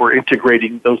websites. If we're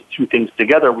integrating those two things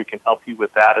together, we can help you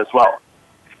with that as well.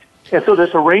 And so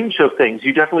there's a range of things.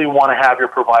 You definitely want to have your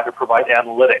provider provide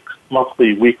analytics,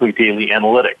 monthly, weekly, daily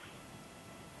analytics.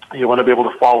 You want to be able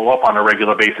to follow up on a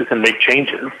regular basis and make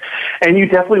changes. And you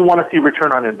definitely want to see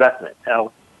return on investment.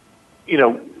 Now,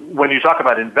 when you talk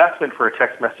about investment for a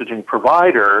text messaging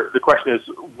provider, the question is,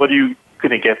 what are you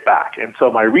going to get back? And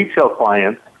so my retail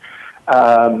clients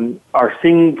are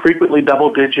seeing frequently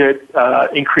double-digit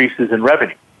increases in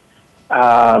revenue.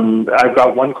 I've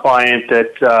got one client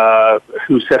that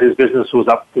who said his business was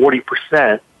up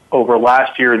 40% over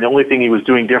last year, and the only thing he was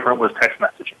doing different was text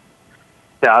messaging.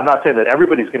 Now, I'm not saying that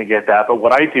everybody's going to get that, but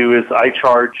what I do is I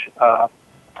charge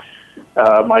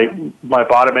my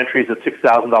bottom entry is at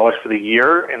 $6,000 for the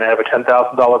year, and I have a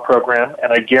 $10,000 program,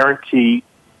 and I guarantee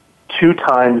 2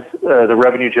 times the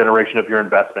revenue generation of your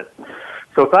investment.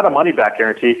 So it's not a money-back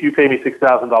guarantee. If you pay me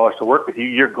 $6,000 to work with you,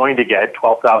 you're going to get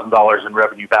 $12,000 in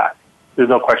revenue back. There's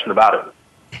no question about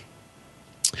it.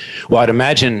 Well, I'd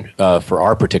imagine for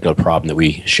our particular problem that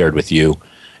we shared with you,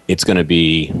 it's going to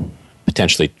be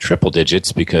potentially triple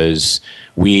digits because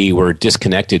we were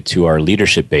disconnected to our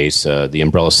leadership base. The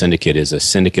Umbrella Syndicate is a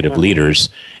syndicate of leaders,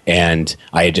 and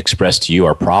I had expressed to you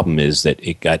our problem is that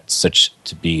it got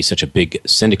to be such a big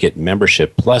syndicate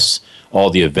membership, plus all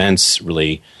the events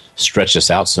really stretched us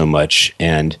out so much.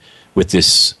 And with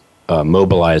this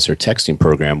Mobilizer texting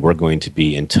program, we're going to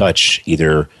be in touch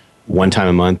either one time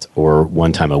a month or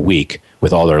one time a week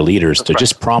with all our leaders to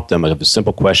just prompt them with a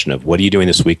simple question of what are you doing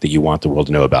this week that you want the world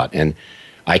to know about? And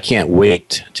I can't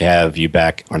wait to have you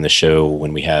back on the show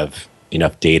when we have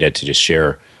enough data to just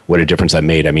share what a difference I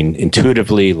made. I mean,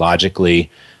 intuitively,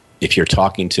 logically, if you're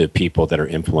talking to people that are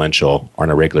influential on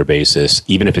a regular basis,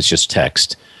 even if it's just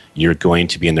text, you're going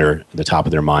to be in the top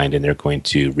of their mind, and they're going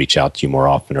to reach out to you more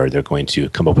often, or they're going to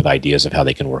come up with ideas of how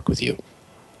they can work with you.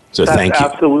 So thank you.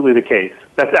 That's absolutely the case.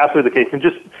 That's absolutely the case. And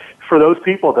just for those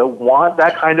people that want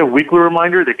that kind of weekly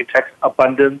reminder, they can text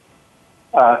Abundance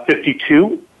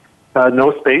 52,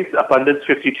 no space, Abundance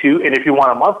 52. And if you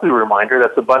want a monthly reminder,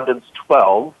 that's Abundance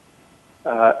 12,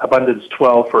 Abundance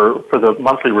 12 for the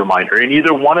monthly reminder. And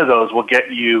either one of those will get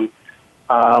you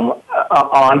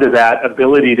onto that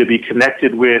ability to be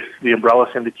connected with the Umbrella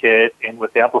Syndicate and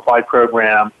with the Amplified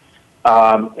program,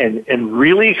 and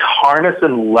really harness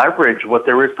and leverage what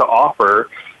there is to offer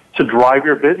to drive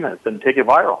your business and take it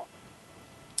viral.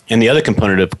 And the other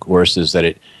component, of course, is that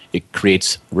it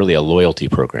creates really a loyalty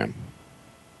program.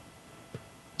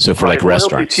 So for like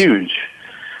restaurants. Loyalty's huge.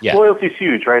 Yeah. Loyalty's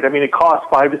huge, right? I mean, it costs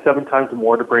 5 to 7 times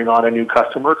more to bring on a new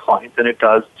customer or client than it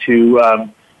does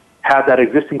to have that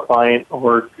existing client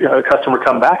or customer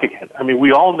come back again. I mean,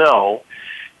 we all know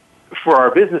for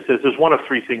our businesses, there's one of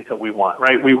three things that we want,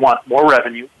 right? We want more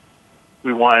revenue,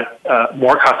 we want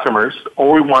more customers,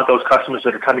 or we want those customers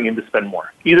that are coming in to spend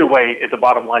more. Either way, at the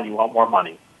bottom line, you want more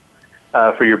money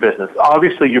for your business.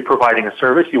 Obviously, you're providing a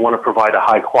service. You want to provide a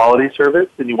high-quality service,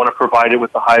 and you want to provide it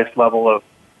with the highest level of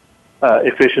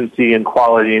efficiency and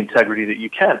quality and integrity that you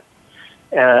can.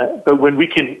 But when we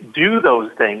can do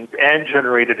those things and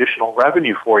generate additional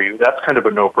revenue for you, that's kind of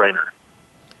a no-brainer.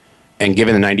 And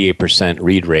given the 98%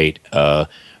 read rate,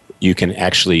 you can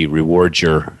actually reward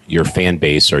your fan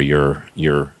base or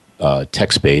your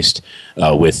text-based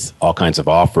with all kinds of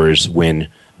offers when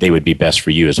they would be best for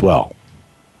you as well.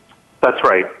 That's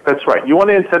right. That's right. You want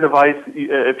to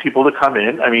incentivize people to come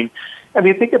in. I mean,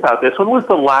 think about this. When was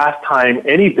the last time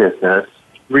any business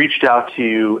reached out to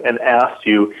you and asked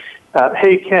you,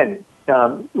 hey, Ken,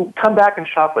 come back and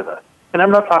shop with us? And I'm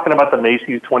not talking about the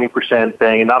Macy's 20%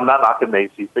 thing, and I'm not knocking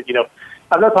Macy's, but,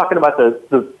 I'm not talking about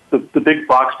the big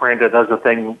box brand that does a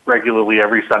thing regularly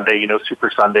every Sunday,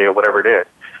 Super Sunday or whatever it is.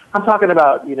 I'm talking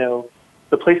about,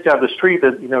 the place down the street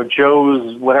that,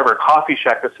 Joe's whatever coffee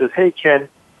shack that says, hey, Ken,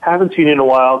 haven't seen you in a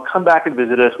while, come back and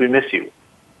visit us, we miss you.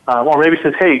 Or maybe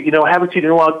says, hey, haven't seen you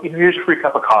in a while, here's a free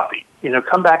cup of coffee.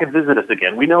 Come back and visit us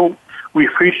again. We know we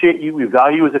appreciate you, we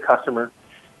value you as a customer.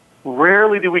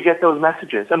 Rarely do we get those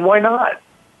messages, and why not?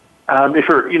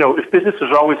 If businesses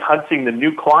are always hunting the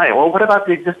new client, well, what about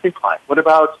the existing client? What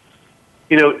about,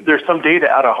 there's some data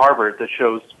out of Harvard that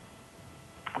shows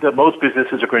that most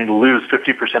businesses are going to lose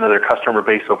 50% of their customer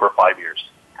base over 5 years.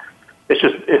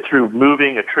 It's through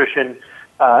moving, attrition,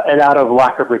 and out of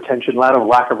lack of retention, out of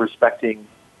lack of respecting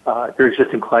your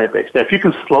existing client base. Now, if you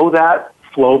can slow that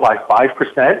flow by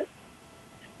 5%,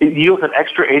 it yields an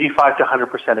extra 85 to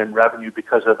 100% in revenue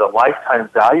because of the lifetime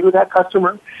value of that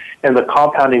customer and the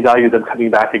compounding value of them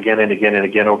coming back again and again and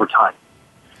again over time.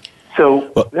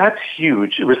 So that's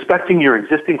huge. Respecting your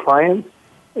existing clients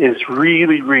is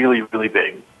really, really, really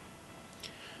big.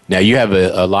 Now, you have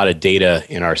a lot of data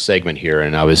in our segment here,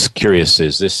 and I was curious,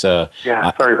 is this sorry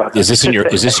about that. Is this in your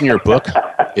book? Is this in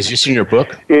your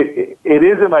book? It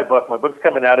is in my book. My book's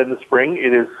coming out in the spring.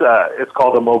 It's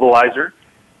called The Mobilizer.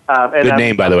 And Good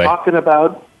name, by the way. Talking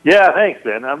about, yeah, thanks,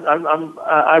 man.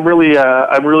 I'm really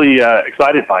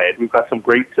excited by it. We've got some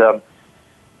great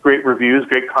reviews,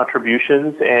 great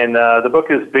contributions, and the book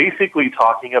is basically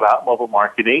talking about mobile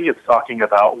marketing. It's talking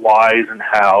about whys and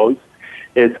hows.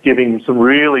 It's giving some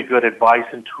really good advice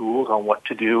and tools on what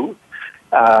to do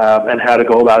and how to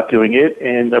go about doing it,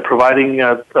 and providing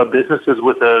businesses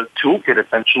with a toolkit,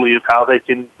 essentially, of how they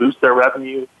can boost their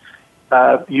revenue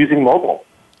using mobile.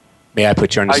 May I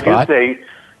put you on the spot? I do say,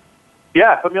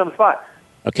 yeah, put me on the spot.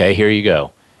 Okay, here you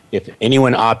go. If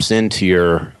anyone opts into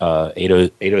your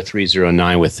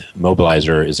 80309 with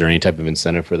Mobilizer, is there any type of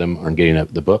incentive for them on getting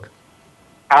the book?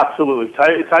 Absolutely.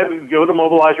 Go to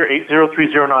Mobilizer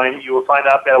 80309. You will sign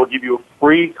up, and I will give you a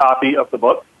free copy of the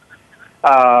book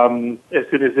as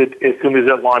soon as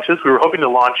it launches. We were hoping to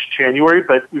launch January,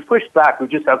 but we've pushed back. We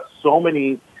just have so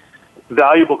many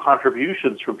valuable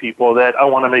contributions from people that I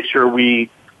want to make sure we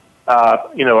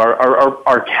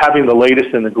are having the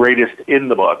latest and the greatest in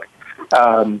the book.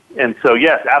 And so,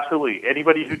 yes, absolutely.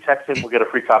 Anybody who texts in will get a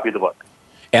free copy of the book.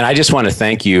 And I just want to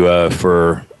thank you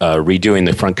for redoing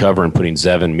the front cover and putting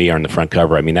Zev and me on the front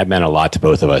cover. I mean, that meant a lot to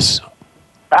both of us.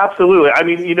 Absolutely. I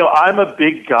mean, I'm a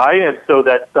big guy, and so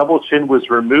that double chin was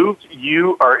removed.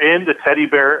 You are in. The teddy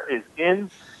bear is in.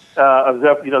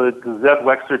 Zev, the Zev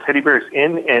Wexler teddy bear is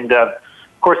in. And, of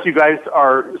course, you guys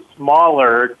are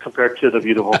smaller compared to the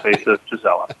beautiful face of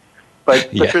Gisela.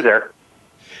 But you're there.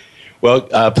 Well,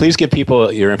 please give people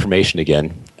your information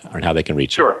again on how they can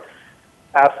reach you. Sure.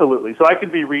 Absolutely. So I can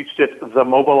be reached at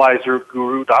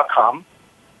themobilizerguru.com.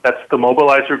 That's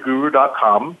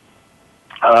themobilizerguru.com.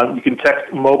 You can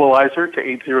text Mobilizer to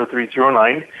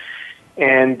 80309,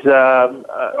 and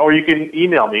or you can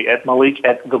email me at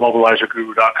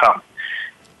malik@themobilizerguru.com.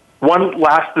 One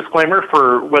last disclaimer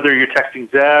for whether you're texting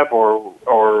Zeb or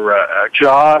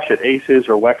Josh at Aces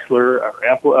or Wexler or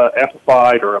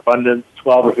Amplified or Abundance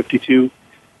 12 or 52.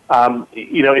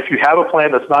 If you have a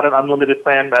plan that's not an unlimited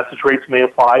plan, message rates may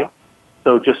apply.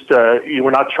 So just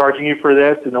we're not charging you for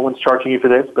this, and no one's charging you for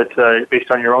this, but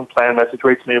based on your own plan, message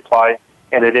rates may apply.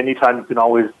 And at any time, you can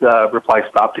always reply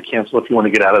stop to cancel if you want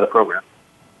to get out of the program.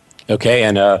 Okay,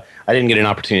 and I didn't get an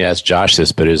opportunity to ask Josh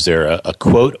this, but is there a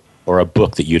quote or a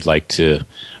book that you'd like to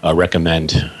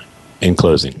recommend in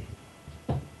closing?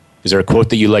 Is there a quote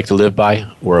that you'd like to live by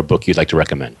or a book you'd like to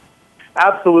recommend?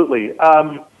 Absolutely.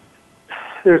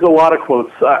 there's a lot of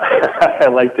quotes I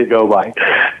like to go by.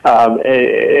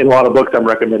 In a lot of books I'm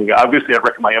recommending. Obviously, I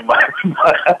recommend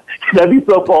that'd be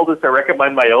so bold as to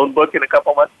recommend my own book in a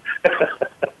couple months.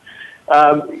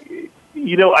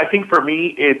 I think for me,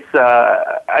 it's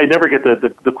I never get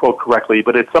the quote correctly,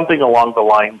 but it's something along the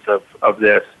lines of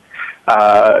this.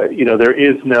 There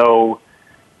is no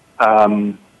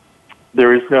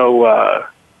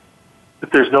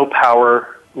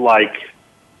power like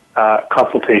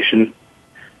consultation.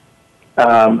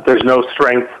 There's no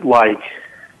strength like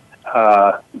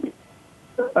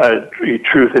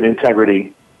truth and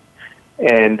integrity,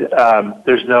 and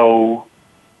there's no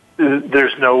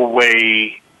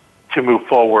way to move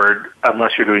forward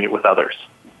unless you're doing it with others.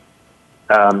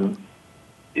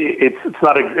 It's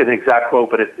not an exact quote,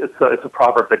 but it's a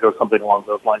proverb that goes something along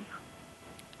those lines.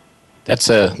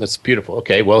 That's beautiful.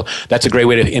 Okay, well, that's a great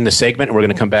way to end the segment. We're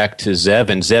going to come back to Zev.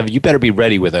 And Zev, you better be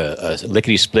ready with a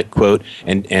lickety-split quote.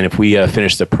 And if we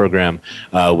finish the program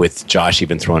with Josh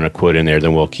even throwing a quote in there,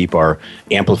 then we'll keep our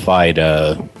amplified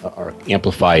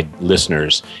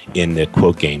listeners in the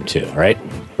quote game too. All right?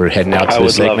 We're heading out to the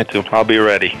segment. I would love to. I'll be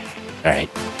ready. All right.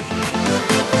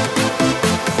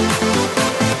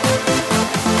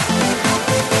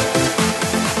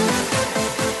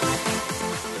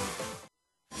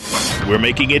 We're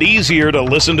making it easier to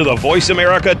listen to the Voice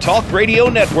America Talk Radio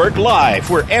Network live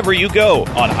wherever you go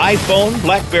on iPhone,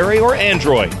 BlackBerry, or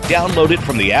Android. Download it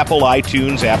from the Apple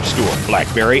iTunes App Store,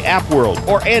 BlackBerry App World,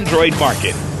 or Android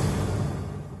Market.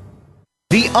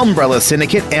 The Umbrella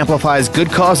Syndicate amplifies good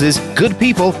causes, good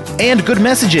people, and good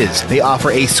messages. They offer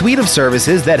a suite of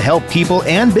services that help people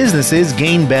and businesses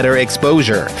gain better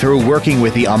exposure. Through working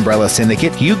with the Umbrella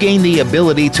Syndicate, you gain the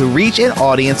ability to reach an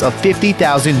audience of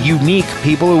 50,000 unique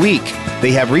people a week.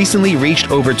 They have recently reached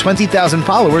over 20,000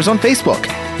 followers on Facebook.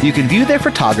 You can view their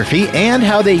photography and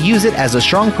how they use it as a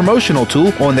strong promotional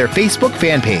tool on their Facebook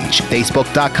fan page,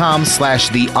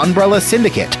 facebook.com/The Umbrella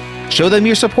Syndicate. Show them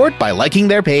your support by liking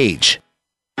their page.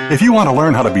 If you want to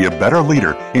learn how to be a better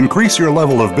leader, increase your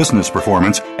level of business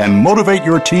performance, and motivate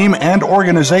your team and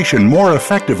organization more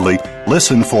effectively,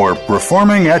 listen for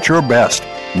Performing at Your Best,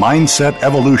 Mindset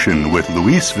Evolution with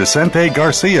Luis Vicente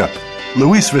Garcia.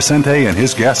 Luis Vicente and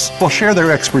his guests will share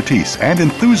their expertise and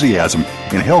enthusiasm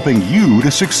in helping you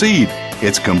to succeed.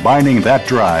 It's combining that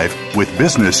drive with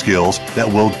business skills that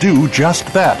will do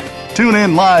just that. Tune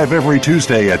in live every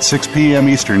Tuesday at 6 p.m.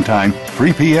 Eastern Time,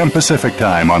 3 p.m. Pacific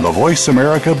Time on the Voice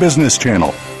America Business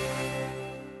Channel.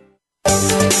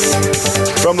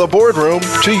 From the boardroom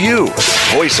to you,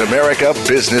 Voice America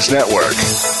Business Network.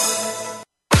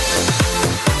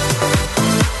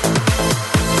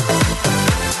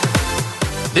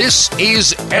 This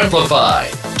is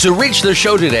Amplified. To reach the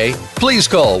show today, please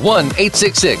call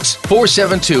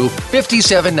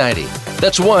 1-866-472-5790.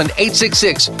 That's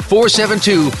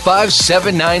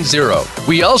 1-866-472-5790.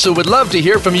 We also would love to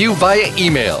hear from you via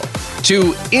email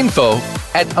to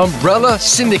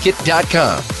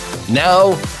info@umbrellasyndicate.com.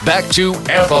 Now, back to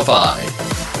Amplified.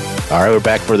 All right, we're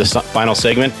back for the final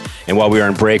segment. And while we were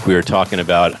on break, we were talking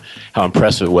about how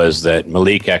impressive it was that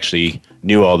Malik actually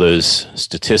knew all those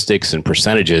statistics and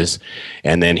percentages,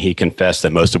 and then he confessed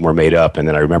that most of them were made up. And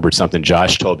then I remembered something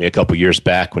Josh told me a couple years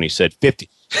back when he said 50.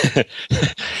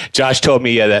 Josh told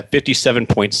me that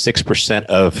 57.6%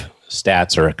 of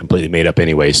stats are completely made up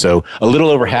anyway. So a little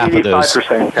over half of those.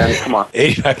 85%, come on.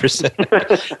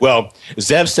 85%. Well,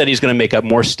 Zev said he's going to make up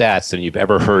more stats than you've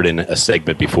ever heard in a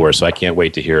segment before, so I can't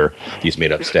wait to hear these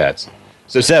made up stats.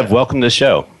 So Zev, welcome to the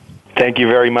show. Thank you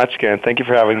very much, Ken. Thank you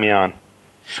for having me on.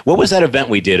 What was that event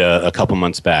we did a couple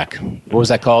months back? What was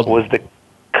that called? It was the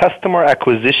Customer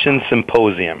Acquisition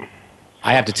Symposium.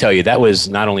 I have to tell you, that was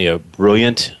not only a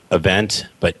brilliant event,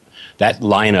 but that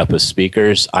lineup of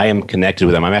speakers, I am connected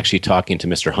with them. I'm actually talking to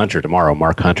Mr. Hunter tomorrow,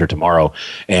 Mark Hunter tomorrow,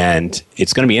 and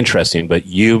it's going to be interesting, but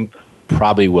you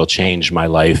probably will change my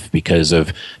life because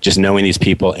of just knowing these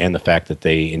people and the fact that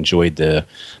they enjoyed the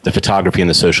photography and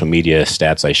the social media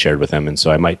stats I shared with them, and so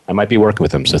I might be working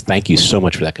with them. So thank you so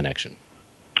much for that connection.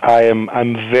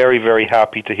 I'm very, very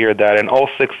happy to hear that, and all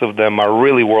 6 of them are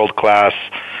really world class,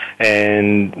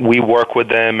 and we work with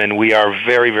them, and we are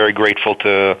very, very grateful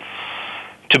to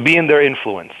be in their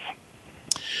influence.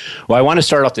 Well, I want to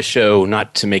start off the show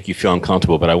not to make you feel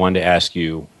uncomfortable, but I wanted to ask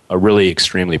you a really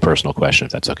extremely personal question,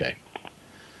 if that's okay.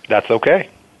 That's okay.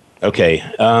 Okay.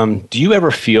 Do you ever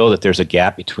feel that there's a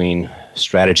gap between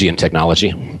strategy and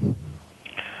technology?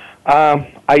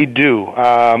 I do.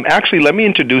 Actually, let me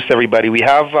introduce everybody. We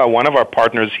have one of our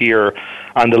partners here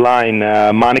on the line,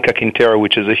 Monica Quintero,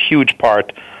 which is a huge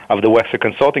part of the Western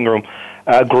Consulting Group.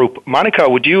 Monica,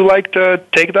 would you like to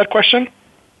take that question?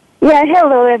 Yeah,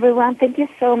 hello everyone. Thank you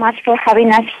so much for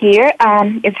having us here.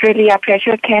 It's really a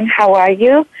pleasure. Ken, how are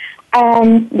you?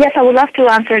 Yes, I would love to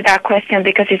answer that question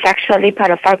because it's actually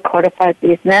part of our core of our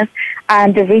business,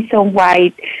 and the reason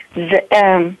why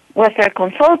the Western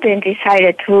Consulting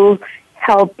decided to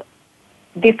help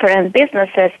different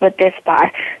businesses with this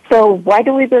part. So why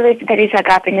do we believe there is a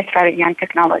gap in strategy and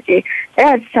technology? There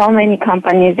are so many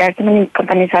companies. There are so many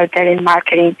companies out there in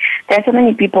marketing. There are so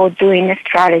many people doing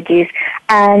strategies,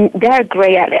 and they are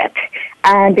great at it.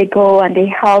 And they go and they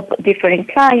help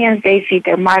different clients. They see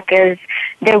their markets,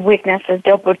 their weaknesses,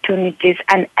 their opportunities,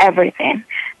 and everything.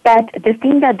 But the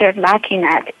thing that they're lacking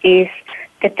at is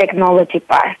the technology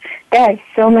part. There are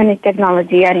so many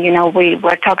technology, and we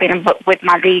were talking about with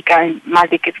Malik, and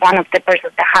Malik is one of the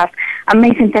persons that have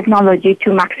amazing technology to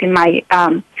maximize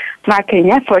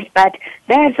marketing efforts. But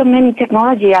there are so many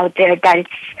technology out there that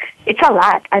it's a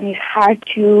lot, and it's hard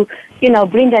to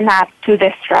bring them up to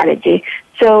the strategy.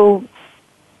 So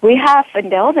we have in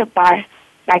the other part,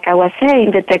 like I was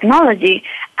saying, the technology,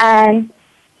 and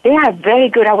they are very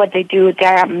good at what they do. They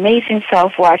are amazing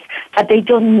softwares, but they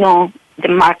don't know the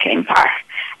marketing part.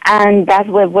 And that's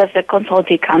where the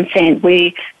consulting comes in.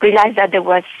 We realized that there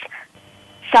was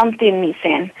something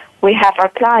missing. We have our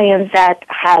clients that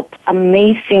have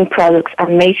amazing products,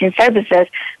 amazing services,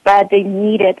 but they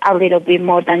needed a little bit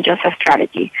more than just a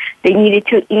strategy. They needed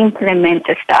to implement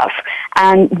the stuff,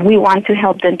 and we want to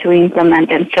help them to implement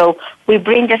them. So we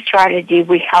bring the strategy,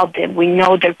 we help them, we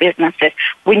know their businesses,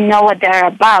 we know what they're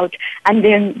about, and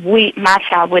then we match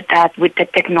up with that, with the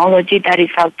technology that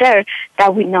is out there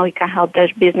that we know it can help their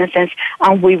businesses,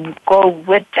 and we go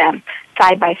with them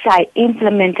side by side,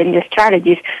 implementing the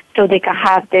strategies so they can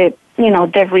have the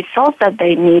results that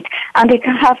they need, and they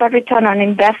can have a return on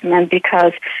investment,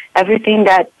 because everything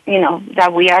that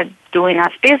that we are doing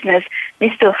as business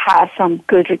needs to have some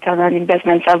good return on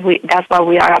investment. So that's what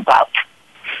we are about.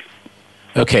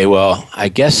 Okay, well, I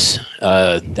guess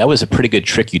that was a pretty good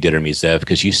trick you did, Zev,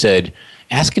 because you said,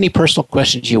 ask any personal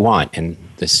questions you want. And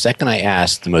the second I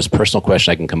asked the most personal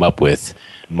question I can come up with,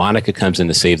 Monica comes in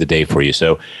to save the day for you.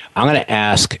 So I'm going to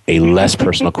ask a less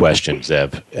personal question,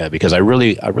 Zev, because I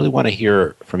really want to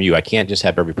hear from you. I can't just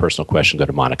have every personal question go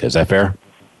to Monica. Is that fair?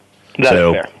 That's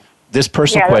fair. This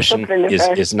personal question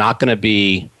is not going to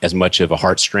be as much of a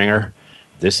heartstringer.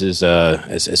 This is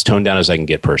as toned down as I can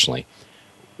get personally.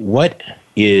 What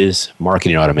is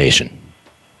marketing automation?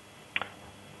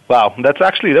 Wow, that's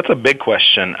a big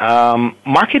question.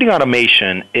 Marketing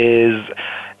automation is,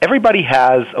 everybody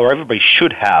has, or everybody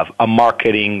should have, a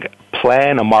marketing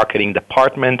plan, a marketing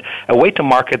department, a way to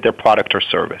market their product or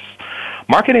service.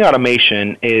 Marketing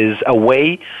automation is a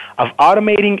way of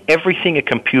automating everything a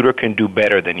computer can do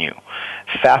better than you,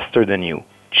 faster than you,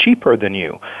 cheaper than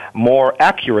you, more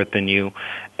accurate than you,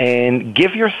 and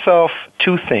give yourself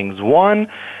two things. One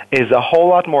is a whole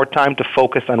lot more time to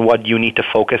focus on what you need to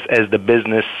focus as the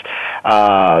business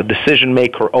decision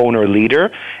maker, owner,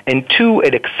 leader. And two,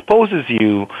 it exposes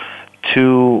you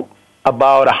to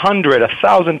about 100,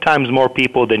 1,000 times more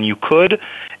people than you could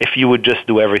if you would just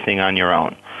do everything on your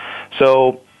own.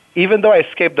 So even though I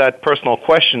escaped that personal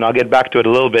question, I'll get back to it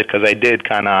a little bit because I did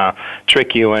kind of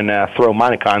trick you and throw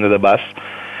Monica under the bus.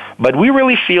 But we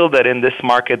really feel that in this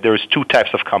market, there's two types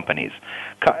of companies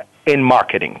in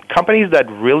marketing. Companies that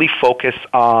really focus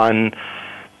on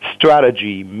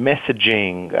strategy,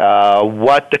 messaging,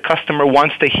 what the customer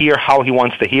wants to hear, how he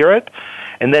wants to hear it.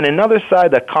 And then another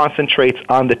side that concentrates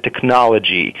on the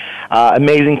technology.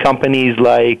 Amazing companies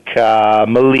like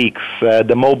Malik's,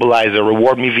 The Mobilizer,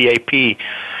 Reward Me VIP.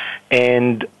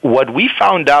 And what we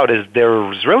found out is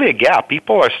there's really a gap.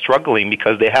 People are struggling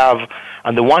because they have,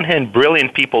 on the one hand,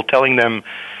 brilliant people telling them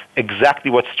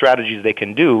exactly what strategies they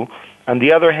can do. On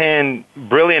the other hand,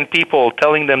 brilliant people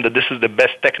telling them that this is the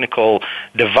best technical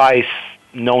device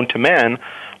known to man,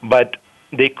 but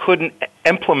they couldn't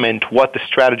implement what the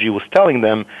strategy was telling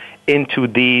them into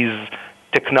these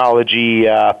technology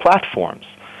platforms.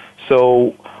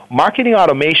 So marketing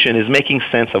automation is making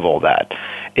sense of all that,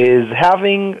 is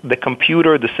having the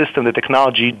computer, the system, the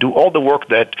technology do all the work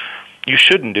that you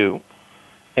shouldn't do,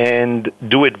 and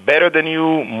do it better than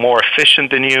you, more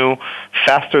efficient than you,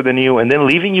 faster than you, and then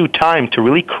leaving you time to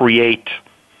really create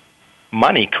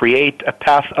money, create a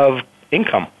path of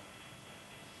income.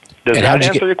 Does that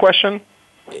answer your question?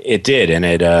 It did, and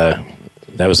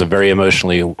that was a very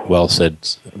emotionally well-said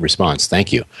response.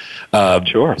 Thank you.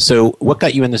 Sure. So what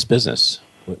got you in this business?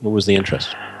 What was the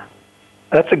interest?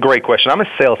 That's a great question. I'm a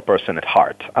salesperson at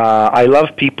heart. I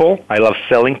love people. I love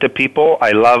selling to people.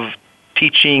 I love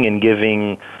teaching and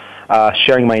giving,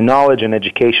 sharing my knowledge and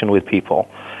education with people.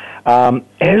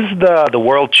 As the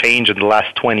world changed in the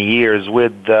last 20 years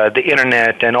with the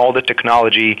internet and all the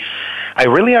technology, I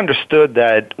really understood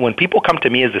that when people come to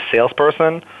me as a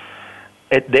salesperson,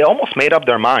 they almost made up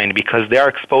their mind because they are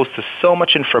exposed to so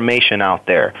much information out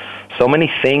there, so many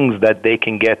things that they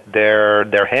can get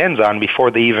their hands on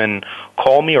before they even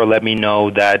call me or let me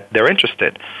know that they're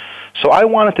interested. So I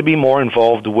wanted to be more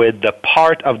involved with the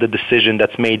part of the decision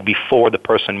that's made before the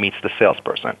person meets the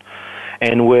salesperson.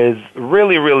 And with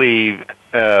really,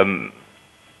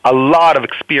 a lot of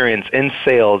experience in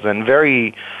sales and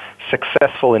very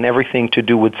successful in everything to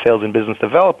do with sales and business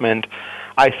development,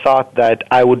 I thought that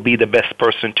I would be the best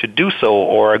person to do so,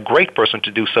 or a great person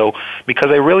to do so, because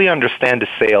I really understand the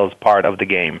sales part of the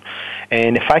game.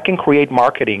 And if I can create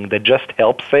marketing that just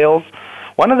helps sales,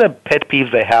 one of the pet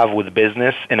peeves I have with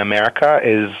business in America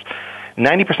is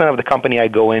 90% of the company I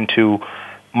go into,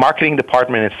 marketing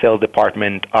department and sales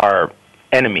department are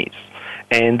enemies.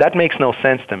 And that makes no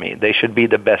sense to me. They should be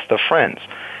the best of friends.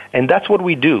 And that's what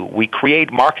we do. We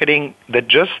create marketing that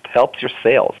just helps your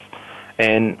sales.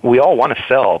 And we all want to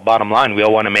sell. Bottom line, we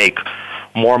all want to make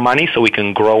more money so we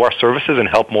can grow our services and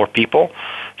help more people.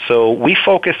 So we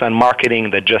focus on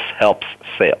marketing that just helps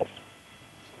sales.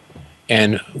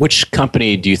 And which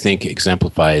company do you think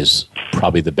exemplifies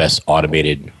probably the best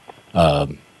automated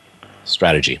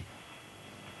strategy?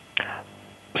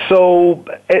 So,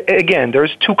 again,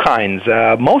 there's two kinds.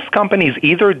 Most companies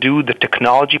either do the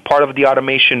technology part of the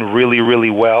automation really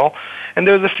well, and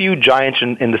there's a few giants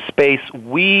in the space.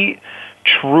 We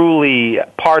truly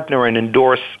partner and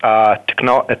endorse a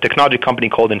technology company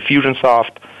called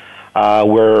Infusionsoft,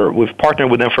 where we've partnered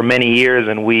with them for many years,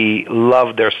 and we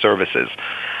love their services.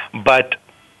 But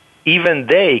even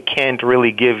they can't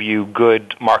really give you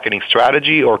good marketing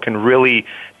strategy or can really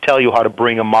tell you how to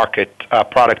bring a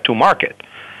product to market.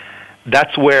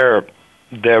 That's where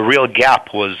the real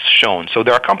gap was shown. So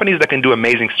there are companies that can do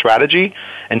amazing strategy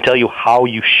and tell you how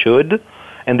you should,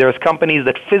 and there's companies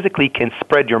that physically can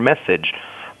spread your message.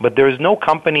 But there's no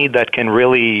company that can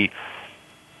really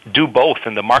do both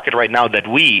in the market right now that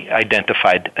we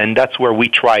identified, and that's where we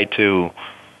try to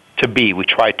be. We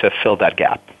try to fill that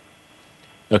gap.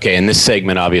 Okay, and this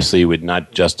segment obviously would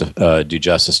not just do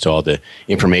justice to all the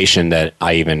information that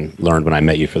I even learned when I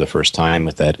met you for the first time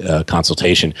with that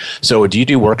consultation. So do you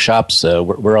do workshops?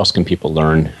 Where else can people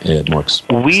learn more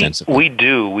extensively? We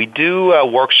do. We do a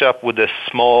workshop with the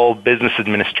small business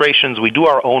administrations. We do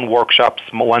our own workshops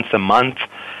once a month.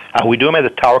 We do them at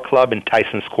the Tower Club in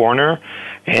Tyson's Corner.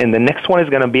 And the next one is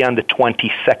going to be on the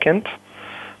 22nd.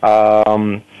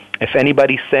 If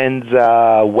anybody sends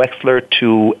Wexler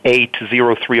to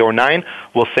 80309,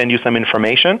 we'll send you some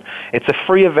information. It's a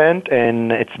free event,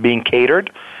 and it's being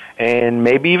catered. And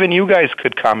maybe even you guys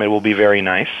could come. It will be very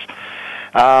nice.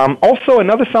 Also,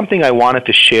 another something I wanted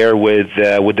to share with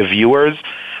the viewers,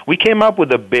 we came up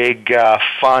with a big,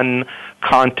 fun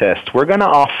contest. We're going to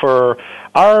offer,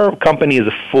 our company is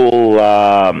a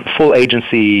full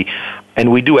agency, and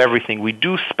we do everything. We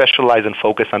do specialize and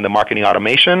focus on the marketing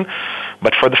automation.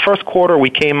 But for the first quarter, we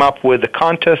came up with a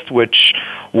contest which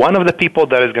one of the people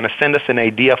that is going to send us an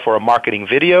idea for a marketing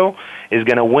video is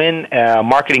going to win a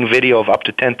marketing video of up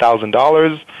to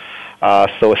 $10,000.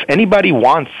 So if anybody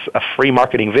wants a free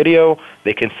marketing video,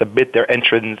 they can submit their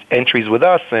entries with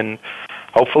us, and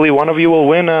hopefully one of you will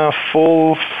win a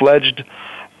full-fledged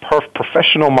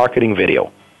professional marketing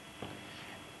video.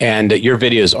 And your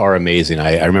videos are amazing.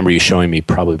 I remember you showing me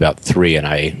probably about 3, and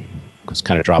I was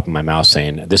kind of dropping my mouth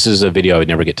saying, this is a video I would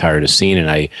never get tired of seeing, and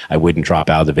I wouldn't drop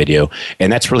out of the video.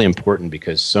 And that's really important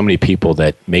because so many people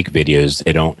that make videos,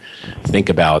 they don't think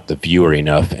about the viewer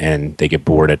enough, and they get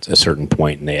bored at a certain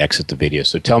point, and they exit the video.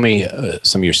 So tell me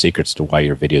some of your secrets to why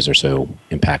your videos are so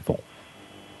impactful.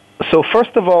 So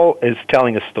first of all is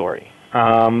telling a story.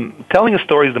 Telling a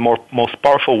story is the most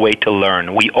powerful way to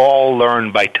learn. We all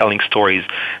learn by telling stories.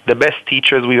 The best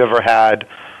teachers we've ever had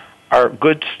are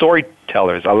good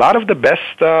storytellers. A lot of the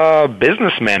best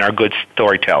businessmen are good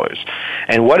storytellers.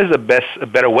 And what is a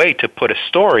better way to put a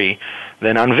story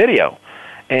than on video?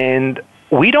 And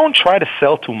we don't try to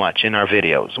sell too much in our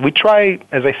videos. We try,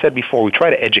 as I said before, we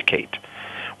try to educate.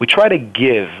 We try to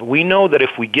give. We know that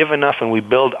if we give enough and we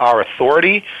build our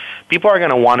authority, people are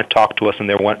going to want to talk to us and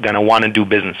they're going to want to do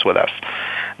business with us.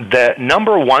 The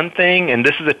number one thing, and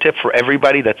this is a tip for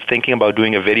everybody that's thinking about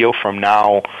doing a video from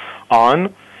now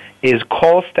on, is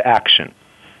calls to action.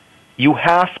 You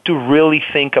have to really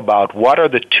think about what are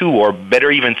the 2 or better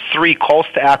even 3 calls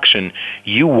to action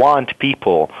you want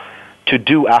people to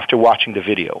do after watching the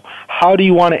video. How do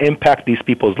you want to impact these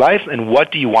people's lives, and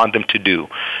what do you want them to do?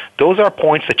 Those are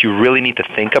points that you really need to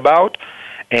think about,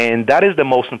 And that is the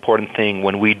most important thing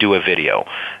when we do a video.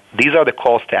 These are the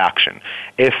calls to action.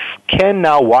 If Ken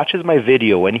now watches my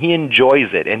video and he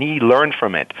enjoys it and he learned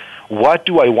from it, what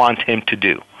do I want him to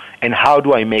do? And how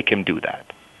do I make him do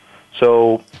that?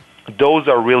 So those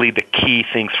are really the key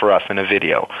things for us in a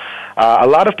video. A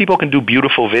lot of people can do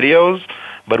beautiful videos,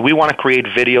 but we want to create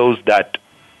videos that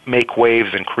make waves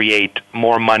and create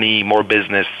more money, more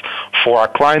business for our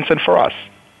clients and for us.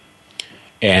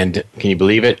 And can you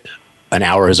believe it? An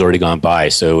hour has already gone by.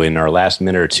 So in our last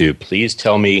minute or two, please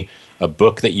tell me a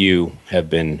book that you have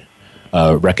been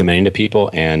recommending to people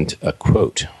and a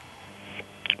quote.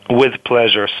 With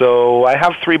pleasure. So I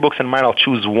have 3 books in mind. I'll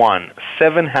choose one.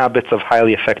 7 Habits of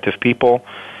Highly Effective People.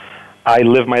 I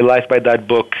live my life by that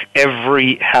book.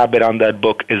 Every habit on that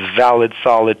book is valid,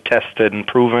 solid, tested, and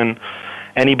proven.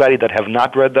 Anybody that have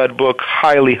not read that book,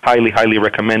 highly, highly, highly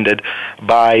recommended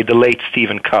by the late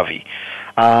Stephen Covey.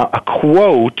 A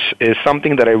quote is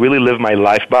something that I really live my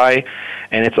life by,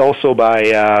 and it's also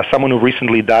by someone who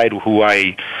recently died who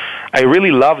I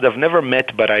really loved. I've never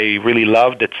met, but I really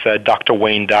loved. It's Dr.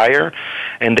 Wayne Dyer,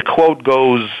 and the quote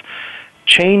goes,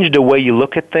 "Change the way you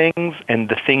look at things, and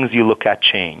the things you look at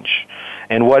change."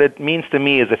 And what it means to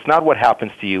me is it's not what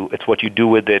happens to you, it's what you do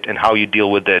with it and how you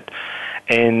deal with it.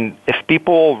 And if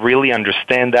people really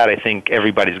understand that, I think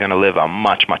everybody's going to live a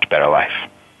much, much better life.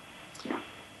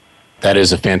 That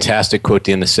is a fantastic quote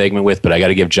to end the segment with, but I got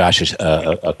to give Josh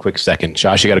a quick second.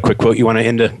 Josh, you got a quick quote you want to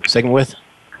end the segment with?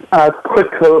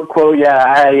 Quick quote, yeah.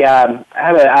 I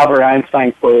have an Albert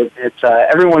Einstein quote. It's,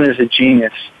 everyone is a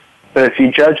genius, but if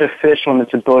you judge a fish on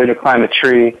its ability to climb a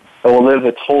tree, it will live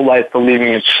its whole life believing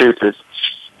it's stupid.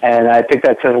 And I think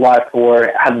that says a lot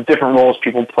for how the different roles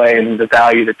people play and the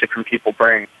value that different people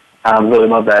bring. Really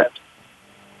love that.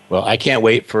 Well, I can't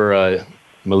wait for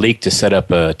Malik to set up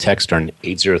a text on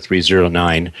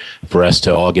 80309 for us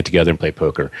to all get together and play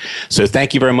poker. So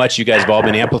thank you very much. You guys have all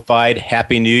been amplified.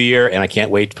 Happy New Year, and I can't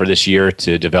wait for this year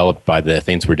to develop by the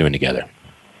things we're doing together.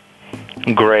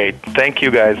 Great. Thank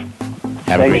you, guys.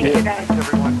 Have a great day. Thank you,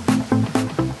 guys.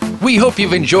 We hope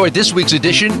you've enjoyed this week's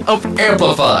edition of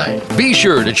Amplified. Be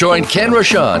sure to join Ken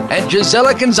Rochon and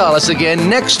Gisela Gonzalez again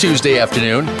next Tuesday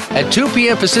afternoon at 2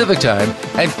 p.m. Pacific Time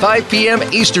and 5 p.m.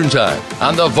 Eastern Time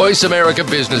on the Voice America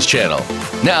Business Channel.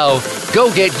 Now,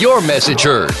 go get your message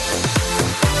heard.